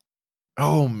child?"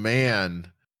 Oh,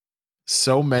 man.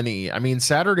 So many. I mean,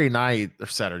 Saturday night or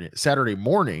Saturday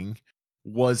morning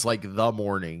was, like, the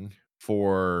morning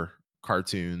for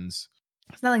cartoons.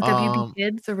 Was that like WB Um,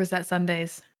 Kids or was that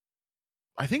Sundays?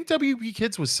 I think WB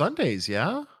Kids was Sundays,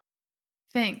 yeah?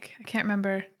 Think. I can't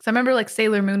remember. 'Cause I remember, like,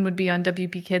 Sailor Moon would be on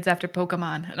WB Kids after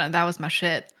Pokemon, and, that was my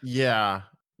shit. Yeah.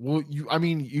 Well, I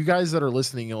mean, you guys that are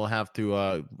listening, you'll have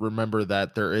to, remember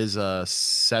that there is a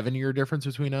 7-year difference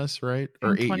between us, right?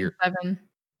 Or I'm 8-year 27.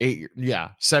 8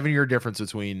 yeah, 7-year difference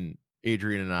between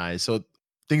Adrian and I, so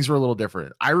things were a little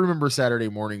different. I remember Saturday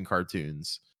morning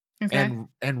cartoons Okay.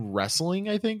 and wrestling,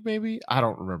 I think maybe? I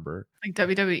don't remember. Like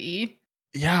WWE?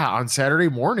 Yeah, on Saturday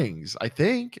mornings, I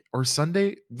think, or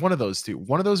Sunday, one of those 2,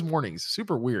 one of those mornings,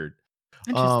 super weird.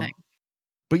 Interesting. Um,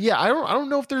 but yeah, I don't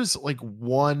know if there's, like,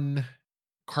 one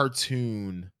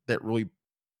cartoon that really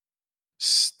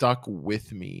stuck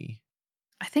with me.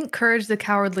 I think Courage the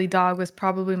Cowardly Dog was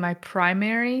probably my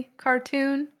primary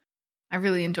cartoon. I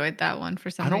really enjoyed that one for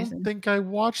I some don't reason. think I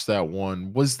watched that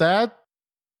one. Was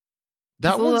It's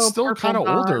that a one's little still purple kinda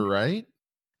dog. older, right?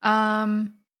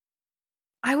 Um,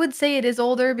 I would say it is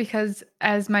older because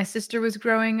as my sister was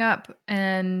growing up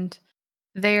and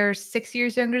they're 6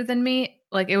 years younger than me,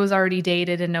 like, it was already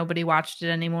dated and nobody watched it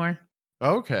anymore.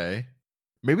 Okay.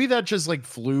 Maybe that just, like,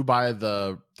 flew by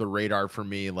the radar for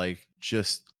me, like,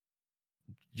 just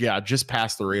yeah, just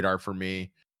past the radar for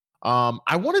me.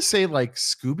 I wanna say, like,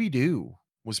 Scooby-Doo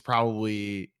was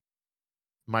probably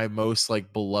my most,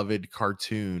 like, beloved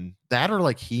cartoon. That or,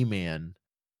 like, He-Man.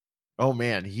 Oh,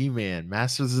 man, He-Man,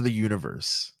 Masters of the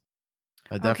Universe.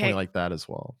 I definitely Okay, like that as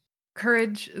well.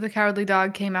 Courage the Cowardly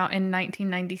Dog came out in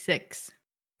 1996.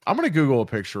 I'm gonna Google a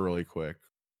picture really quick.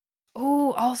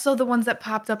 Oh, also the ones that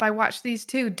popped up, I watched these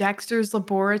too, Dexter's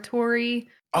Laboratory,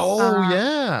 uh, Oh,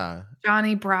 yeah.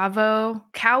 Johnny Bravo,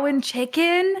 Cow and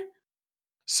Chicken?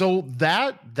 So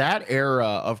that era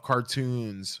of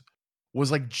cartoons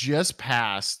was, like, just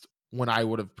past when I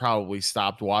would have probably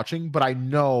stopped watching, but I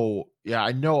know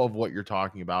of what you're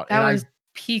talking about, That and was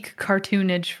peak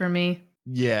cartoonage for me.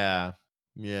 yeah,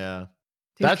 yeah.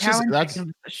 Dude, That's Cow just and that's Chicken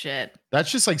was the shit.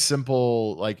 that's just, like,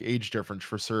 simple, like, age difference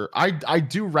for sure. I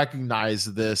do recognize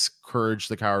this Courage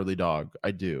the Cowardly Dog,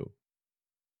 I do.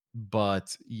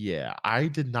 But, yeah, I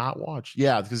did not watch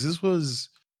yeah, because this was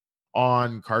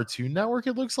on Cartoon Network,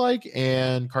 it looks like,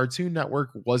 and Cartoon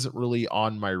Network wasn't really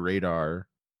on my radar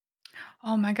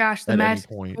Oh my gosh, The at any Magic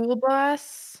point. School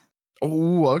Bus,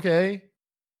 Oh, okay.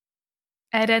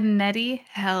 Ed, Edd n Eddy,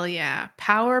 hell yeah,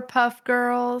 Powerpuff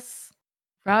Girls,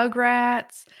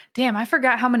 Rugrats. Damn, I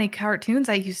forgot how many cartoons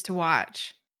I used to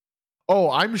watch. Oh,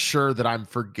 I'm sure that I'm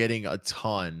forgetting a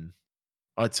ton,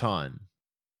 a ton.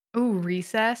 Ooh,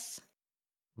 Recess.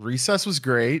 Recess was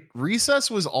great. Recess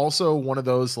was also one of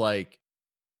those, like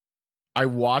I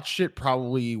watched it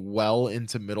probably well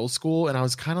into middle school, and I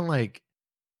was kinda like,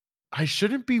 "I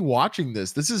shouldn't be watching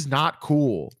this. This is not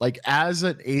cool." Like, as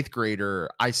an 8th grader,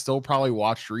 I still probably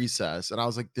watched Recess, and I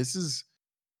was like, "This is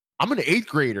I'm an 8th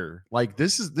grader. Like,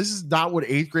 this is not what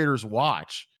 8th graders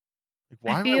watch. Like,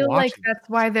 I why am I feel like watching that's this?"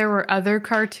 why there were other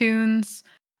cartoons,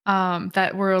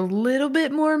 that were a little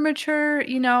bit more mature,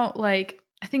 like,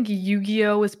 I think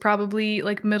Yu-Gi-Oh! Was probably,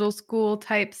 like, middle school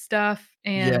type stuff,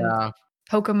 and Yeah.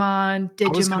 Pokemon, I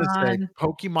was gonna say Digimon.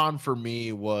 Pokemon for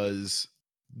me was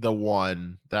the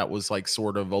one that was, like,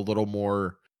 sort of a little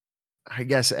more, I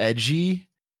guess, edgy.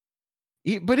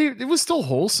 But it was still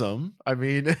wholesome. I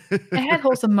mean, It had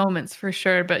wholesome moments for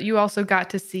sure, but you also got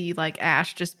to see, like,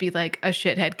 Ash just be, like, a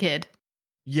shithead kid.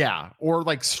 yeah, or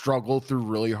like struggle through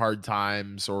really hard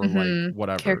times or like Mhm.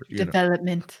 whatever, Character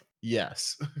development.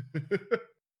 Yes.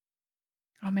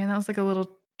 Oh, man, that was like a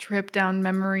little trip down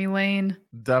memory lane.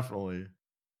 Definitely.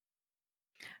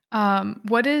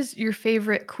 What is your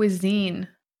favorite cuisine?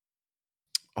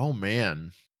 Oh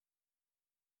man.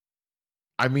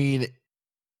 I mean,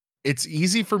 it's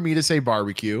easy for me to say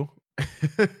barbecue.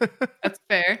 That's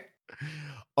fair.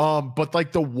 But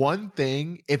like the one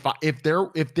thing, if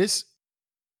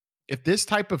this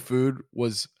type of food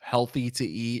was healthy to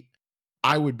eat,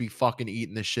 I would be fucking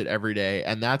eating this shit every day.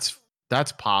 And that's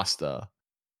pasta.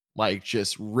 Like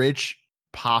just rich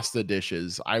pasta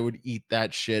dishes. I would eat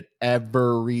that shit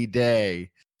every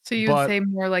day. So you would But say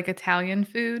more like Italian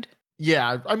food?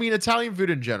 yeah, I mean Italian food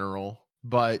in general,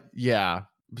 but yeah,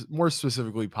 more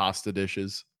specifically pasta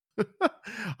dishes.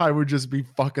 I would just be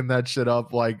fucking that shit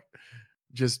up, like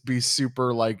just be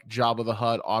super like Jabba the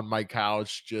Hutt on my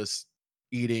couch, just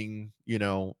eating,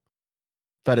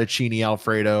 fettuccine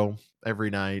alfredo every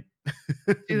night.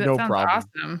 Dude, that No sounds problem.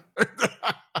 awesome.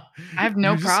 I have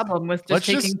no you just problem with just let's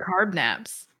taking just carb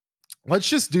naps. let's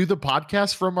just do the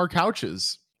podcast from our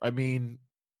couches. I mean,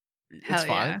 it's Hell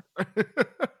fine. yeah.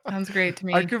 Sounds great to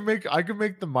me. I can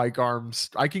make the mic arms.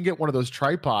 I can get one of those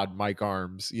tripod mic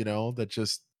arms, that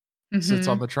just sits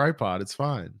on Mhm. the tripod. It's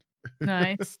fine.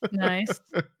 Nice, nice.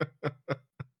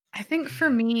 I think for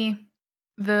me,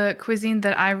 the cuisine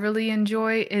that I really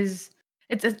enjoy is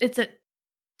it's a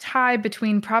tie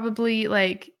between probably,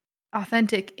 like,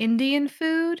 authentic Indian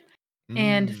food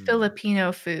and Mm,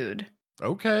 Filipino food.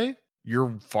 okay.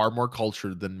 You're far more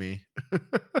cultured than me.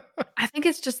 I think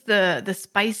it's just the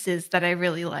spices that I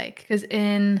really like because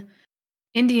in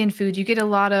Indian food, you get a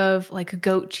lot of, like,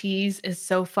 goat cheese is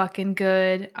so fucking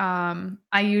good.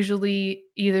 I usually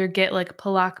either get, like,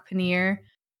 palak paneer,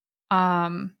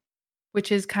 um,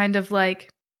 which is kind of like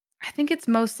I think it's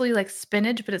mostly like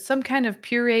spinach, but it's some kind of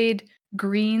pureed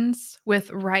greens with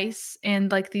rice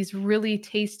and, like, these really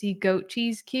tasty goat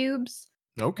cheese cubes,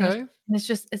 Okay. and it's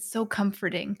just it's so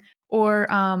comforting. Or,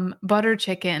 butter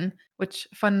chicken, which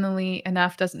funnily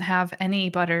enough doesn't have any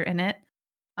butter in it.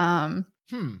 Um,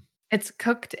 Hmm. it's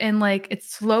cooked in, like it's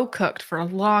slow cooked for a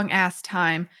long ass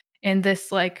time in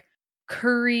this, like,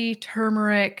 curry,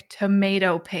 turmeric,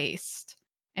 tomato paste,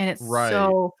 and it's Right.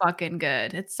 so fucking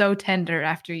good. It's so tender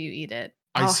after you eat it.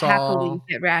 I I'll saw happily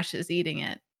get rashes eating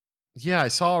it. Yeah, I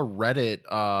saw a Reddit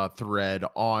thread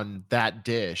on that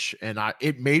dish and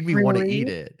it made me want to eat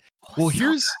Really? it. Oh, Well,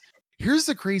 so here's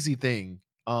the crazy thing.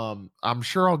 I'm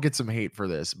sure I'll get some hate for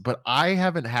this, but I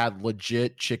haven't had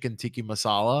legit chicken tikka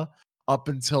masala up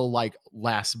until like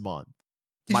last month.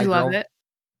 Did My you love girl it?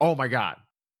 Oh my god.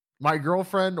 My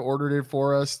girlfriend ordered it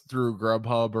for us through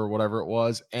Grubhub or whatever it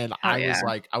was, and Hell yeah.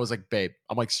 I was like, "Babe,"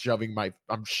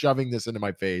 I'm shoving this into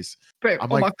my face. Babe,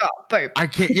 I'm oh like, my god, babe. I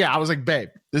can't. Yeah, I was like, babe,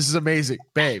 this is amazing,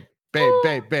 babe,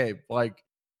 babe. Like,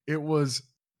 it was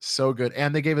so good,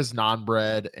 and they gave us naan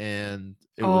bread, and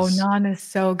it Oh, was naan is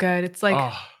so good. It's like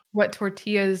oh. what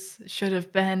tortillas should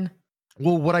have been.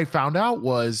 Well, what I found out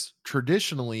was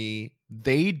traditionally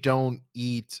they don't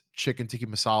eat chicken tikka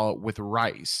masala with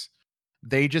rice.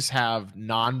 They just have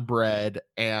naan bread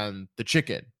and the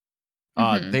chicken.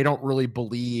 Mhm. They don't really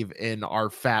believe in our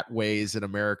fat ways in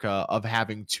America of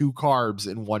having two carbs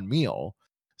in one meal.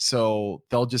 So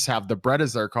they'll just have the bread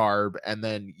as their carb and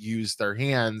then use their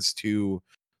hands to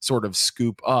sort of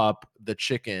scoop up the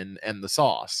chicken and the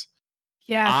sauce.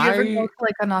 Yeah, if you ever go I to,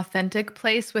 like, an authentic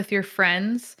place with your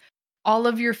friends, all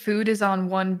of your food is on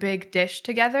one big dish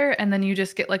together, and then you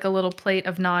just get, like, a little plate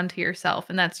of naan to yourself,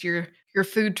 and that's your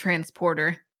food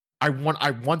transporter. I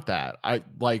want that. I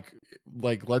like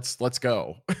let's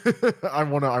go. I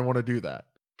want to do that.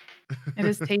 It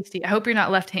is tasty. I hope you're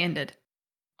not left-handed.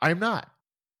 I'm not.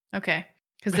 Okay,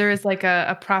 because there is, like,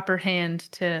 a proper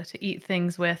hand to eat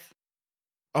things with.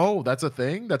 Oh, that's a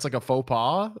thing? That's like a faux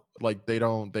pas? Like they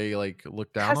like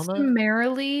look down on that?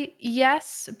 Customarily,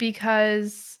 yes,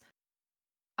 because,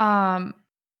 um,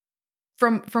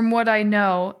 from what I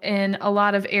know, in a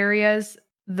lot of areas,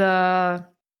 the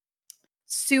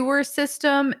sewer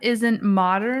system isn't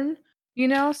modern,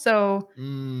 so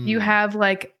you Mm. have,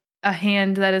 like, a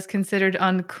hand that is considered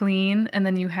unclean, and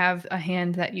then you have a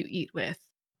hand that you eat with.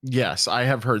 Yes, I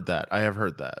have heard that. I have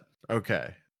heard that.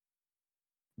 Okay.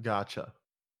 Gotcha.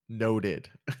 Noted.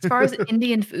 As far as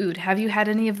Indian food, have you had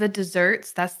any of the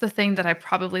desserts? That's the thing that I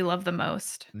probably love the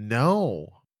most.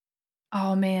 No.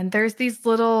 Oh, man, there's these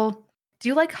little do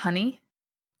you like honey?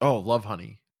 Oh, love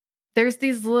honey. There's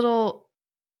these little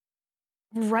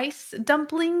rice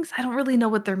dumplings. I don't really know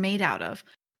what they're made out of,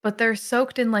 but they're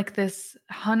soaked in like this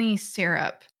honey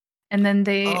syrup, and then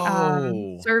they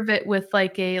Oh, serve it with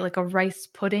like a rice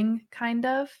pudding kind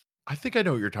of. I think I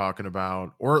know what you're talking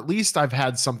about, or at least I've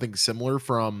had something similar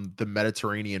from the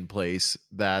Mediterranean place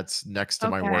that's next to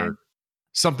my Okay. work.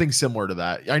 Something similar to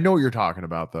that. I know what you're talking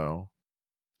about though.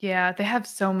 Yeah, they have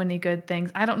so many good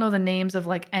things. I don't know the names of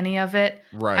like any of it.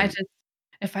 I Right. just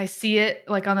if I see it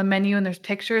like on the menu and there's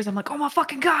pictures, I'm like, "Oh my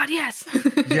fucking god, yes."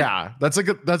 Yeah, that's like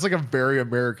a very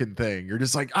American thing. You're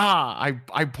just like,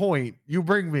 I point, you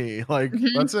bring me." Like,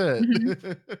 that's Mhm, it. mhm.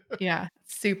 Yeah,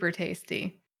 super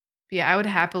tasty. Yeah, I would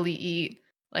happily eat,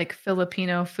 like,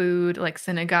 Filipino food, like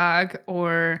synagogue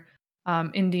or,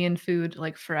 Indian food,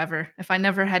 like, forever. If I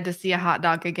never had to see a hot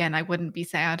dog again, I wouldn't be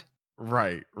sad.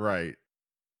 Right, right.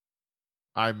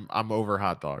 I'm over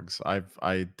hot dogs.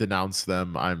 I denounce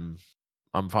them. I'm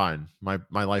fine. My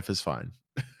life is fine.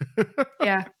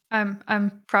 Yeah,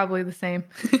 I'm probably the same.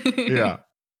 Yeah.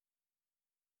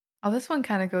 Oh, this one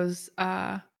kinda goes,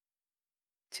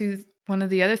 to one of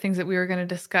the other things that we were gonna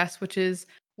discuss, which is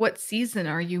what season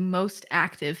are you most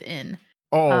active in?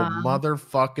 Oh, Um,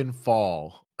 motherfucking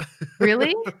fall.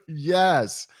 really?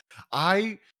 Yes.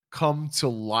 I come to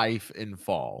life in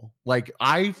fall. Like,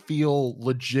 I feel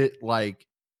legit like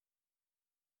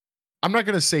I'm not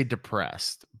gonna say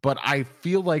depressed, but I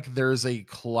feel like there's a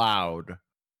cloud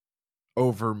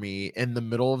over me in the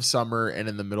middle of summer and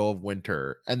in the middle of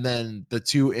winter, and then the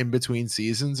 2 in between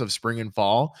seasons of spring and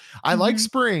fall. I like Mhm,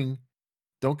 spring,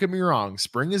 don't get me wrong,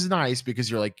 spring is nice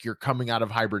because you're coming out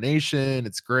of hibernation,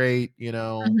 it's great,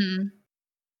 mhm.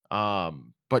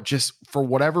 but just for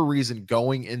whatever reason,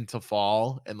 going into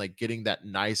fall and, like, getting that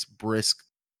nice brisk,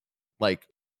 like,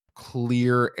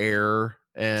 clear air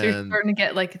So you're and starting to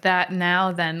get like that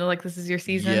now then, like this is your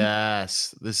season?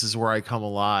 yes, this is where I come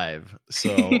alive.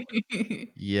 So,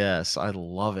 yes, I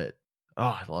love it. Oh,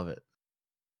 I love it.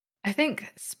 I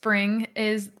think spring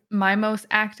is my most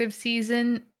active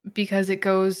season because it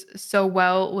goes so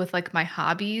well with like my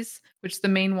hobbies, which the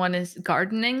main one is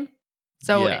gardening.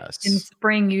 So in Yes.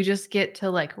 spring you just get to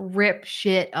like rip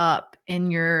shit up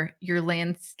in your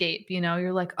landscape, you know?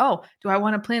 You're like, "Oh, do I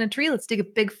want to plant a tree? Let's dig a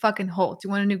big fucking hole. Do you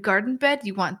want a new garden bed?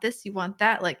 You want this? You want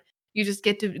that?" Like you just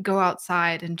get to go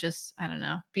outside and just, I don't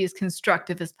know, be as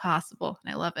constructive as possible,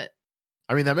 and I love it.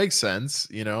 I mean, that makes sense,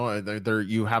 there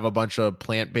you have a bunch of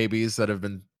plant babies that have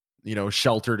been,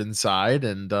 sheltered inside,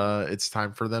 and, it's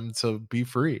time for them to be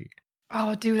free.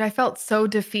 Oh, dude, I felt so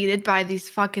defeated by these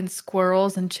fucking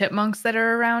squirrels and chipmunks that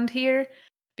are around here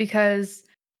because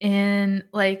in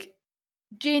like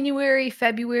January,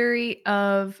 February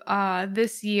of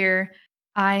this year,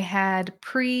 I had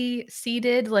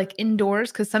pre-seeded like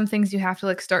indoors because some things you have to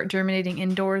like start germinating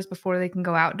indoors before they can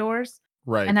go outdoors.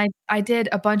 Right. And I did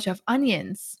a bunch of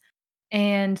onions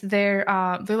and they're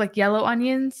like yellow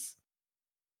onions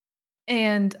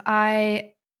and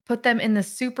I put them in the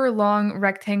super long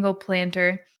rectangle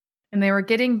planter, and they were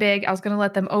getting big. I was gonna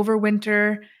let them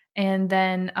overwinter and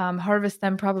then, harvest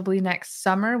them probably next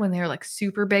summer when they're, like,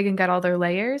 super big and got all their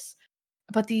layers.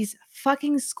 But these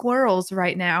fucking squirrels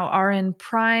right now are in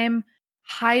prime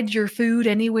hide your food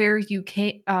anywhere you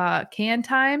can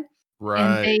time,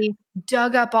 and Right. they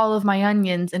dug up all of my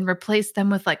onions and replaced them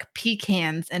with, like,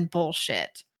 pecans and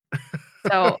bullshit.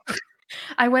 So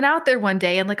I went out there one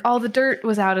day and, like, all the dirt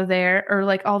was out of there or,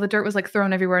 like, all the dirt was, like,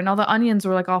 thrown everywhere and all the onions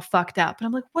were, like, all fucked up, and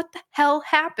I'm like, "What the hell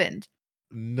happened?"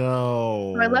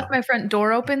 So I left No. my front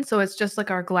door open, so it's just,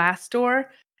 like, our glass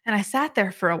door, and I sat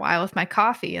there for a while with my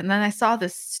coffee, and then I saw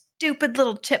this stupid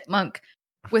little chipmunk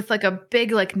with, like, a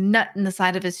big, like, nut in the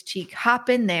side of his cheek hop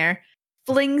in there,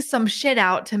 fling some shit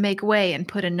out to make way, and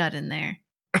put a nut in there.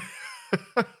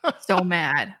 So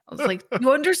mad. I was like,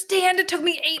 "You understand it took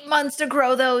me 8 months to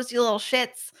grow those, you little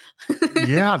shits."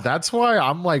 Yeah, that's why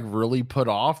I'm, like, really put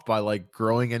off by, like,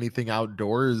 growing anything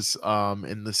outdoors,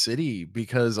 in the city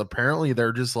because apparently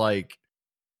they're just, like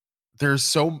there's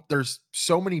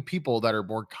so many people that are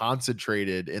more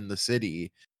concentrated in the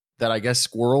city that I guess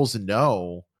squirrels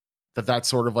know that that's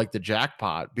sort of like the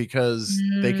jackpot because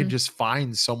they can Mm. just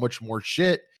find so much more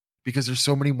shit because there's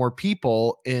so many more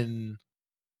people in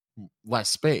less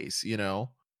space, you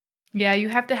know? Yeah, you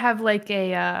have to have like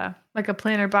a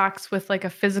planter box with like a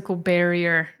physical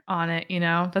barrier on it, you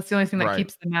know? That's the only thing that Right.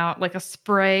 keeps them out. Like a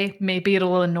spray, maybe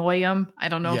it'll annoy them. I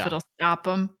don't know if Yeah. it'll stop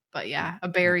them, but R- yeah, a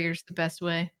r- barrier's the best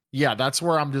way. Yeah, that's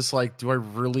where I'm just like, do I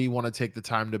really want to take the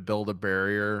time to build a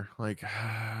barrier? Like,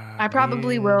 I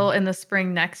probably will man. in the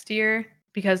spring next year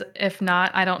because if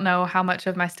not, I don't know how much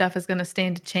of my stuff is gonna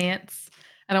stand a chance.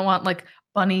 I don't want like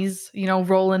bunnies, you know,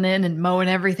 rolling in and mowing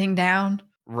everything down.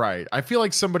 Right. I feel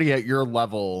like somebody at your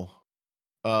level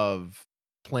of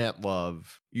plant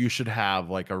love, you should have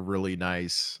like a really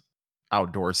nice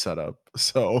outdoor setup.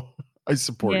 So I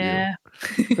support you.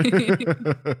 Yeah.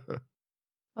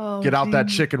 Oh, Get out that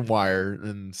geez. chicken wire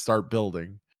and start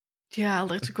building. Yeah,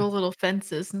 electrical little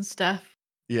fences and stuff.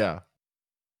 Yeah.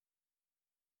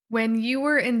 When you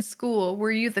were in school,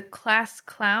 were you the class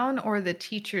clown or the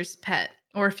teacher's pet?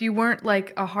 Or if you weren't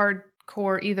like a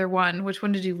hardcore either one, which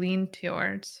one did you lean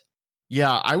towards?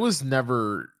 Yeah, I was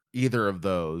never either of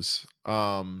those.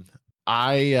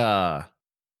 I uh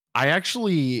I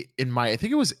actually in my I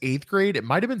think it was 8th grade, it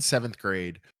might have been 7th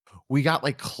grade, we got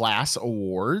like class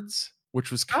awards,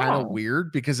 which was kind of Oh,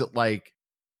 weird because it like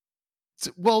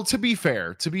well, to be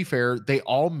fair, they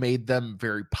all made them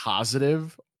very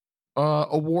positive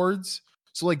awards.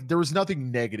 So like there was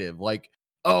nothing negative like,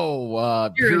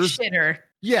 "Oh, you're a shitter.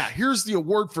 here's the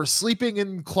award for sleeping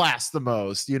in class the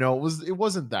most." It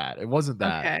wasn't that. It wasn't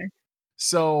that. Okay.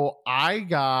 So I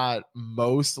got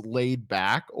most laid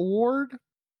back award.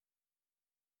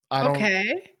 I don't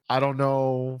Okay. I don't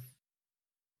know.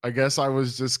 I guess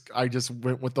I just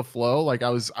went with the flow. Like I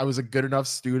was a good enough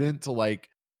student to like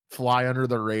fly under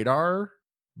the radar,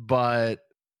 but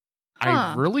I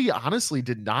Huh. really honestly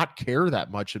did not care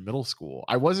that much in middle school.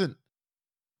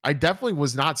 I definitely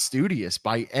was not studious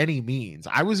by any means.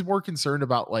 I was more concerned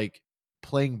about like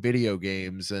playing video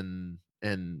games and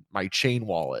my chain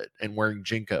wallet and wearing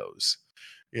Jinkos,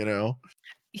 you know?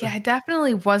 Yeah, I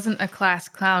definitely wasn't a class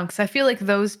clown because I feel like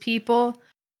those people,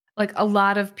 like a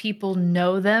lot of people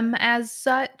know them as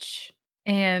such.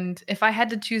 And if I had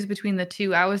to choose between the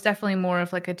two, I was definitely more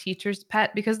of like a teacher's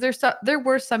pet because there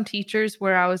were some teachers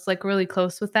where I was like really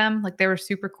close with them, like they were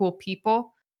super cool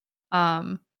people,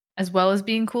 um, as well as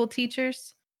being cool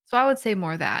teachers. So I would say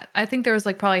more that. I think there was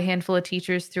like probably a handful of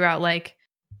teachers throughout like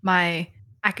my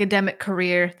academic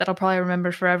career that I'll probably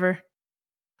remember forever.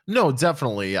 No,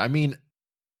 definitely. I mean,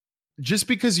 just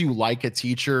because you like a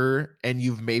teacher and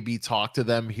you've maybe talked to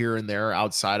them here and there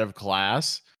outside of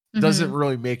class doesn't Mhm.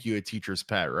 really make you a teacher's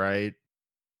pet, right?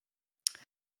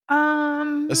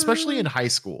 Especially in Um, high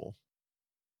school.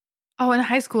 oh, in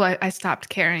high school, I stopped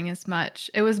caring as much.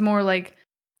 It was more like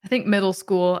I think middle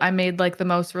school, I made like the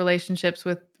most relationships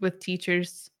with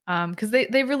teachers. Because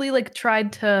they really like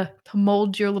tried to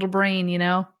mold your little brain, you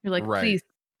know? You're like, Right. please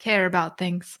care about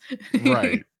things.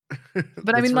 Right.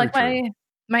 But I That's mean, very like true.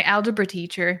 my algebra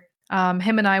teacher,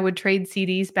 him and I would trade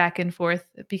CDs back and forth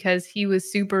because he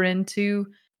was super into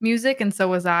music and so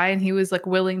was I, and he was like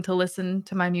willing to listen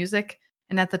to my music.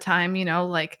 And at the time,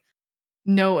 like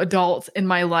no adult in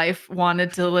my life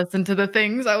wanted to listen to the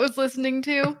things I was listening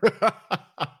to,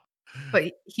 but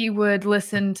he would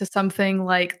listen to something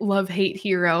like Love Hate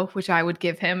Hero, which I would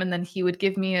give him, and then he would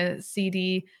give me a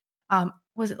CD,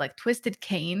 was it like Twisted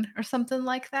Cane or something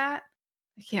like that?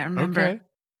 I can't remember. Okay.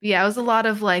 Yeah, it was a lot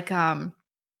of like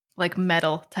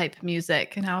metal type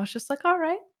music, and I was just like,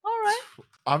 "Alright, alright."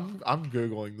 I'm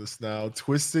googling this now.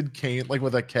 Twisted Cane, like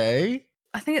with a K.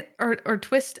 I think it or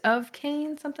Twist of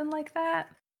Cane, something like that?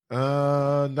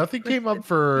 Nothing came up Twisted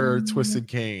for Cane. Twisted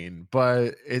Cane,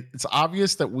 but it's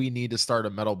obvious that we need to start a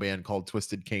metal band called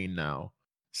Twisted Cane now.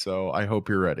 So I hope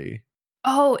you're ready.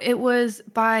 Oh, it was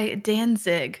by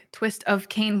Danzig. Twist of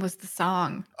Cane was the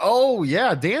song. Oh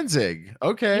yeah, Danzig.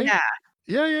 Okay. Yeah.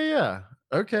 Yeah, yeah, yeah.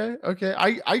 Okay, okay.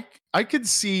 I could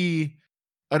see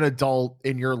an adult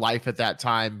in your life at that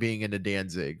time being into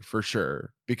Danzig for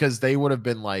sure because they would have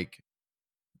been like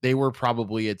they were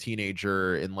probably a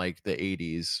teenager in like the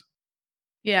 80s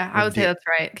Yeah, I when would say that's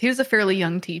right. He was a fairly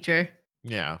young teacher.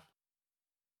 yeah.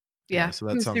 Yeah, Yeah, so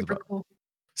he that was super cool.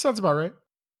 sounds about right.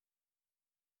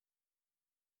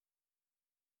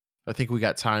 I think we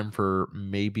got time for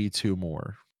maybe 2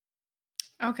 more.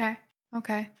 Okay,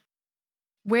 okay.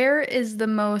 Where is the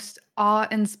most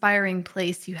awe-inspiring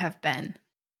place you have been?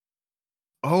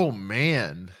 Oh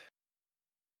man.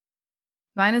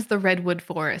 Mine is the redwood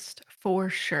forest, for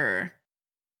sure,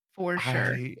 for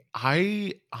sure.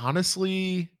 I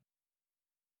honestly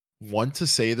want to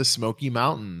say the Smoky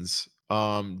Mountains,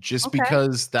 just Okay.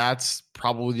 because that's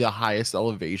probably the highest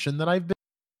elevation that I've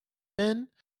been.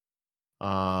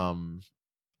 Um,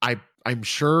 I'm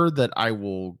sure that I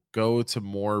will go to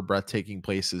more breathtaking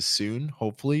places soon,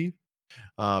 hopefully,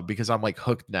 because I'm like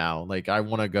hooked now. Like I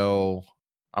want to go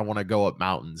up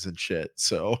mountains and shit.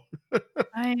 So,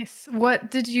 Nice. What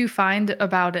did you find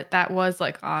about it that was,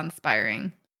 like,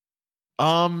 awe-inspiring?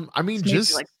 I mean, Just made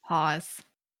you, like, pause.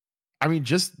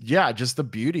 just yeah, just the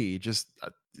beauty. Just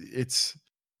it's.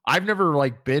 I've never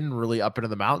like been really up into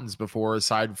the mountains before,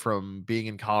 aside from being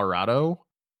in Colorado.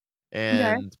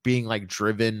 Okay. and being like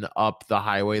driven up the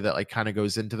highway that like kind of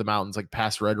goes into the mountains, like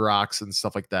past Red Rocks and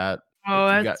stuff like that. Oh,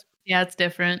 If you got, that's yeah, it's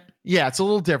different. yeah, it's a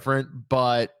little different,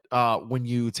 but when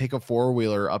you take a four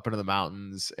wheeler up into the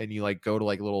mountains and you like go to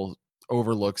like little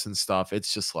overlooks and stuff,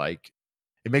 it's just like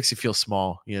it makes you feel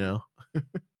small, you know?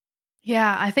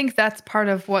 Yeah, I think that's part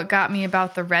of what got me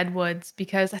about the redwoods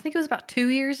because I think it was about 2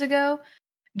 years ago,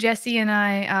 Jesse and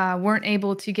I, weren't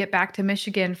able to get back to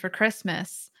Michigan for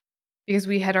Christmas because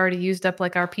we had already used up,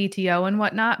 like, our PTO and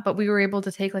whatnot, but we were able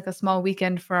to take, like, a small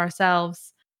weekend for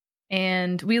ourselves,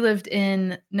 and we lived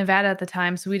in Nevada at the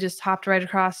time, so we just hopped right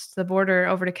across the border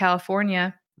over to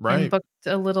California and Right. booked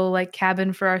a little, like,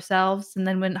 cabin for ourselves and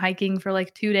then went hiking for,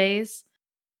 like, 2 days,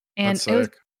 and That's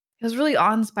sick. it was really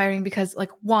awe-inspiring because,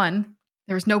 like, 1,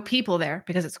 there was no people there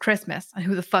because it's Christmas, and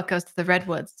who the fuck goes to the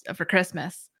redwoods for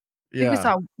Christmas? I think we Yeah.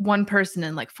 saw 1 person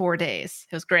in, like, 4 days.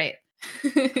 It was great.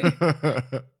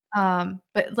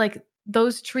 But, like,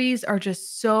 those trees are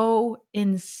just so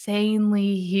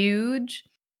insanely huge.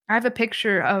 I have a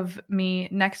picture of me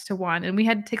next to one, and we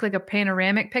had to take, like, a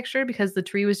panoramic picture because the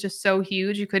tree was just so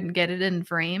huge, you couldn't get it in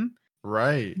frame.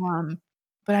 Right. Um,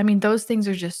 but I mean, those things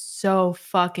are just so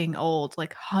fucking old,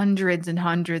 like hundreds and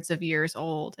hundreds of years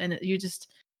old, and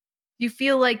you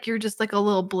feel like you're just like a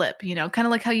little blip, kinda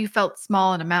like how you felt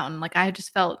small in a mountain, like, I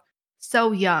just felt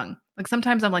so young. Like,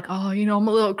 sometimes I'm like, "Oh, I'm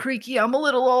a little creaky, I'm a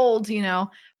little old,"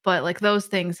 but, like, those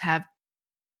things have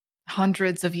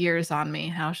hundreds of years on me,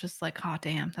 and I was just like, "Oh,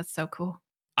 damn, that's so cool."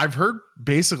 I've heard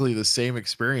basically the same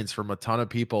experience from a ton of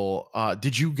people.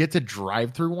 Did you get to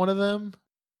drive through one of them?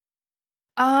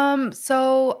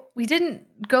 So we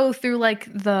didn't go through, like,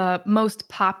 the most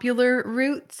popular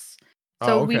routes.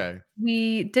 So Oh, we okay.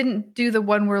 we didn't do the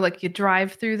one where, like, you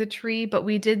drive through the tree, but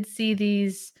we did see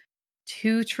these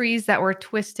 2 trees that were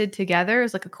twisted together. It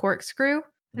was like a corkscrew,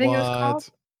 I think it was called. What?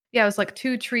 Yeah, it was like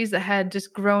 2 trees that had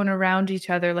just grown around each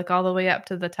other, like, all the way up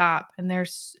to the top, and they're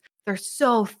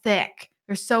so thick.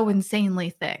 They're so insanely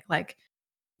thick, like,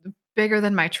 bigger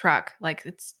than my truck. Like,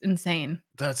 it's insane.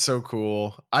 That's so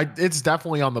cool. It's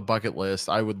definitely on the bucket list.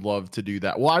 I would love to do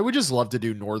that. Well, I would just love to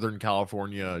do Northern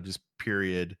California, just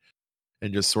period,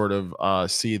 and just sort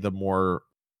of see the more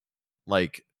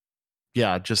like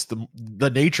yeah, just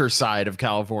the nature side of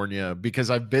California because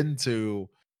I've been to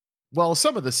well,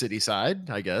 some of the city side,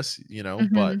 I guess,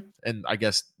 but Mhm. and I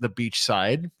guess the beach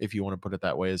side, if you want to put it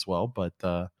that way as well. But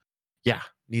yeah,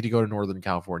 need to go to Northern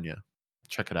California.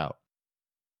 Check it out.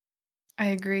 I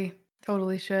agree.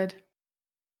 Totally should.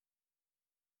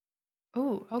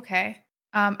 Oh, okay.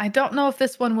 I don't know if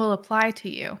this one will apply to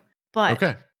you, but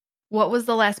Okay. what was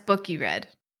the last book you read?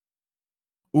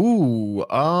 Ooh,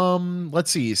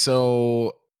 let's see.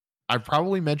 So I've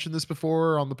probably mentioned this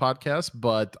before on the podcast,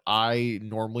 but I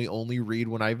normally only read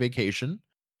when I vacation.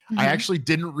 I Mhm. actually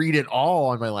didn't read it all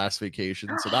on my last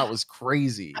vacation, so that was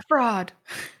A crazy. fraud.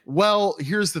 Well,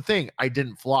 here's the thing, I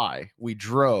didn't fly. We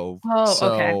drove. Oh,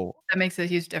 okay. So, That makes a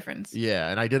huge difference. yeah,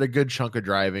 and I did a good chunk of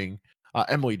driving.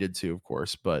 Emily did too, of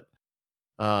course, but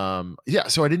yeah,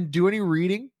 so I didn't do any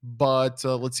reading, but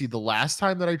let's see the last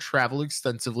time that I traveled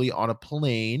extensively on a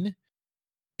plane,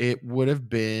 it would have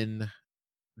been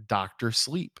Doctor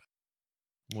Sleep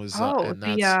was Oh, and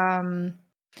that's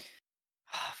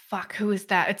fuck, who is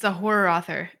that? It's a horror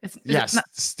author. Is it yes, not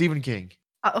Stephen King.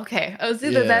 okay. It was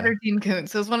either that Yeah. or Dean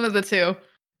Koontz. It was one of the 2.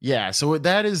 Yeah, so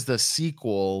that is the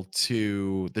sequel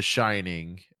to The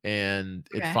Shining, and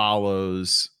it Okay.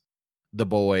 follows the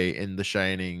boy in The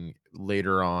Shining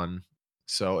later on.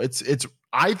 So it's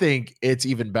I think it's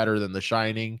even better than The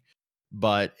Shining,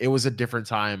 but it was a different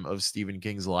time of Stephen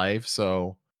King's life,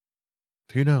 so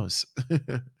who knows?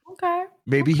 Okay.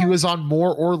 Maybe he Okay. was on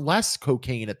more or less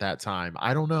cocaine at that time.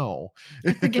 I don't know.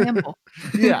 It's a gamble.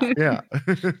 Yeah, yeah.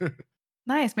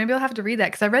 Nice. Maybe I'll have to read that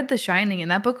because I read The Shining and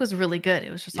that book was really good.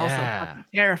 It was just also Yeah. fucking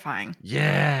terrifying.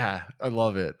 Yeah. I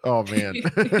love it. Oh, man.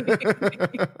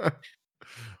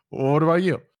 What about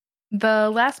you? The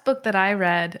last book that I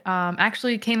read,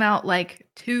 actually came out, like,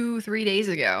 2, 3 days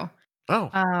ago.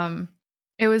 Oh, Um,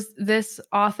 it was this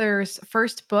author's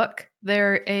first book.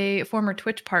 They're a former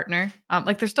Twitch partner.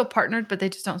 Like, they're still partnered, but they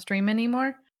just don't stream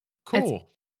anymore. It's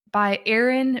cool. by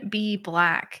Aaron B.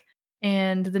 Black,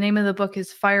 and the name of the book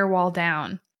is Firewall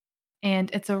Down,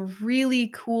 and it's a really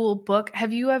cool book.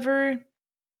 Have you ever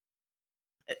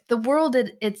the world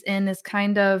it's in is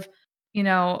kind of, you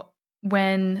know,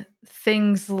 when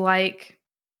things like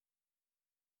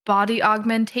body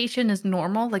augmentation is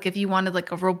normal, like if you wanted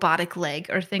like a robotic leg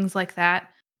or things like that.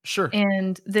 Sure.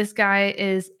 And this guy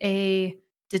is a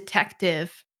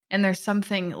detective, and there's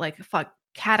something like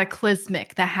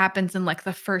cataclysmic that happens in like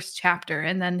the first chapter,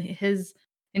 and then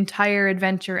entire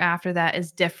adventure after that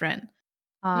is different.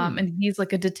 Hmm. And he's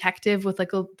like a detective with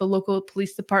like the local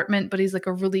police department, but he's like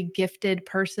a really gifted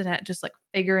person at just like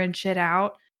figuring shit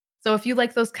out. So if you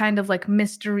like those kind of like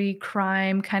mystery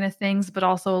crime kind of things, but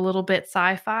also a little bit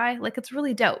sci-fi, like it's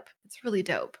really dope. It's really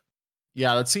dope.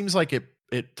 Yeah, that seems like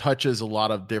it touches a lot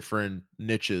of different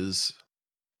niches.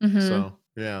 Mhm. So,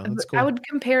 yeah, B that's I cool. would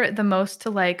compare it the most to,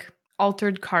 like,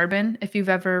 Altered Carbon, if you've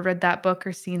ever read that book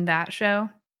or seen that show.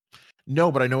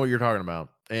 No, but I know what you're talking about.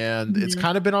 And it's Mhm.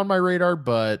 kind of been on my radar,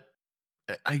 but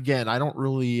again, I don't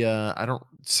really I don't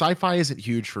sci-fi isn't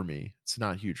huge for me. It's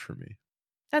not huge for me.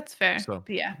 That's fair. So,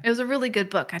 But, yeah, it was a really good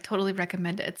book, I totally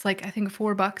recommend it. It's, like, I think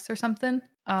 $4 or something,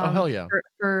 oh hell yeah.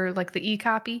 like, the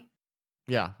e-copy.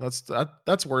 Yeah,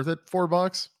 that's worth it.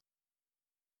 $4.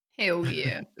 Hell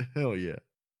yeah. Hell yeah.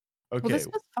 Well, Okay. this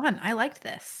was fun, I liked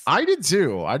this. I did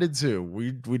too. I did too.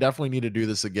 We definitely need to do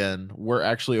this again. We're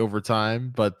actually over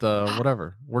time, but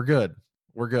whatever. We're good.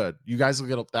 We're good. You guys will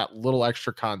get that little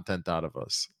extra content out of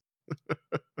us.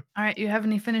 Alright, you have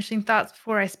any finishing thoughts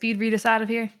before I speed read us out of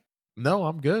here? No,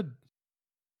 I'm good.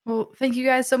 Well, thank you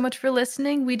guys so much for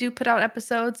listening. We do put out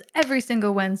episodes every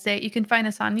single Wednesday. You can find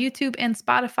us on YouTube and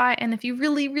Spotify. And if you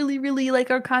really, really, really like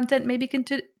our content, maybe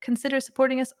consider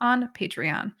supporting us on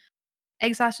Patreon.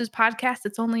 Exhaustions Podcast,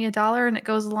 it's only $1 and it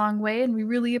goes a long way, and we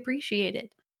really appreciate it.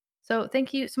 So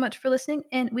thank you so much for listening,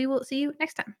 and we will see you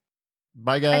next time.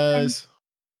 Bye Bye, friends. guys.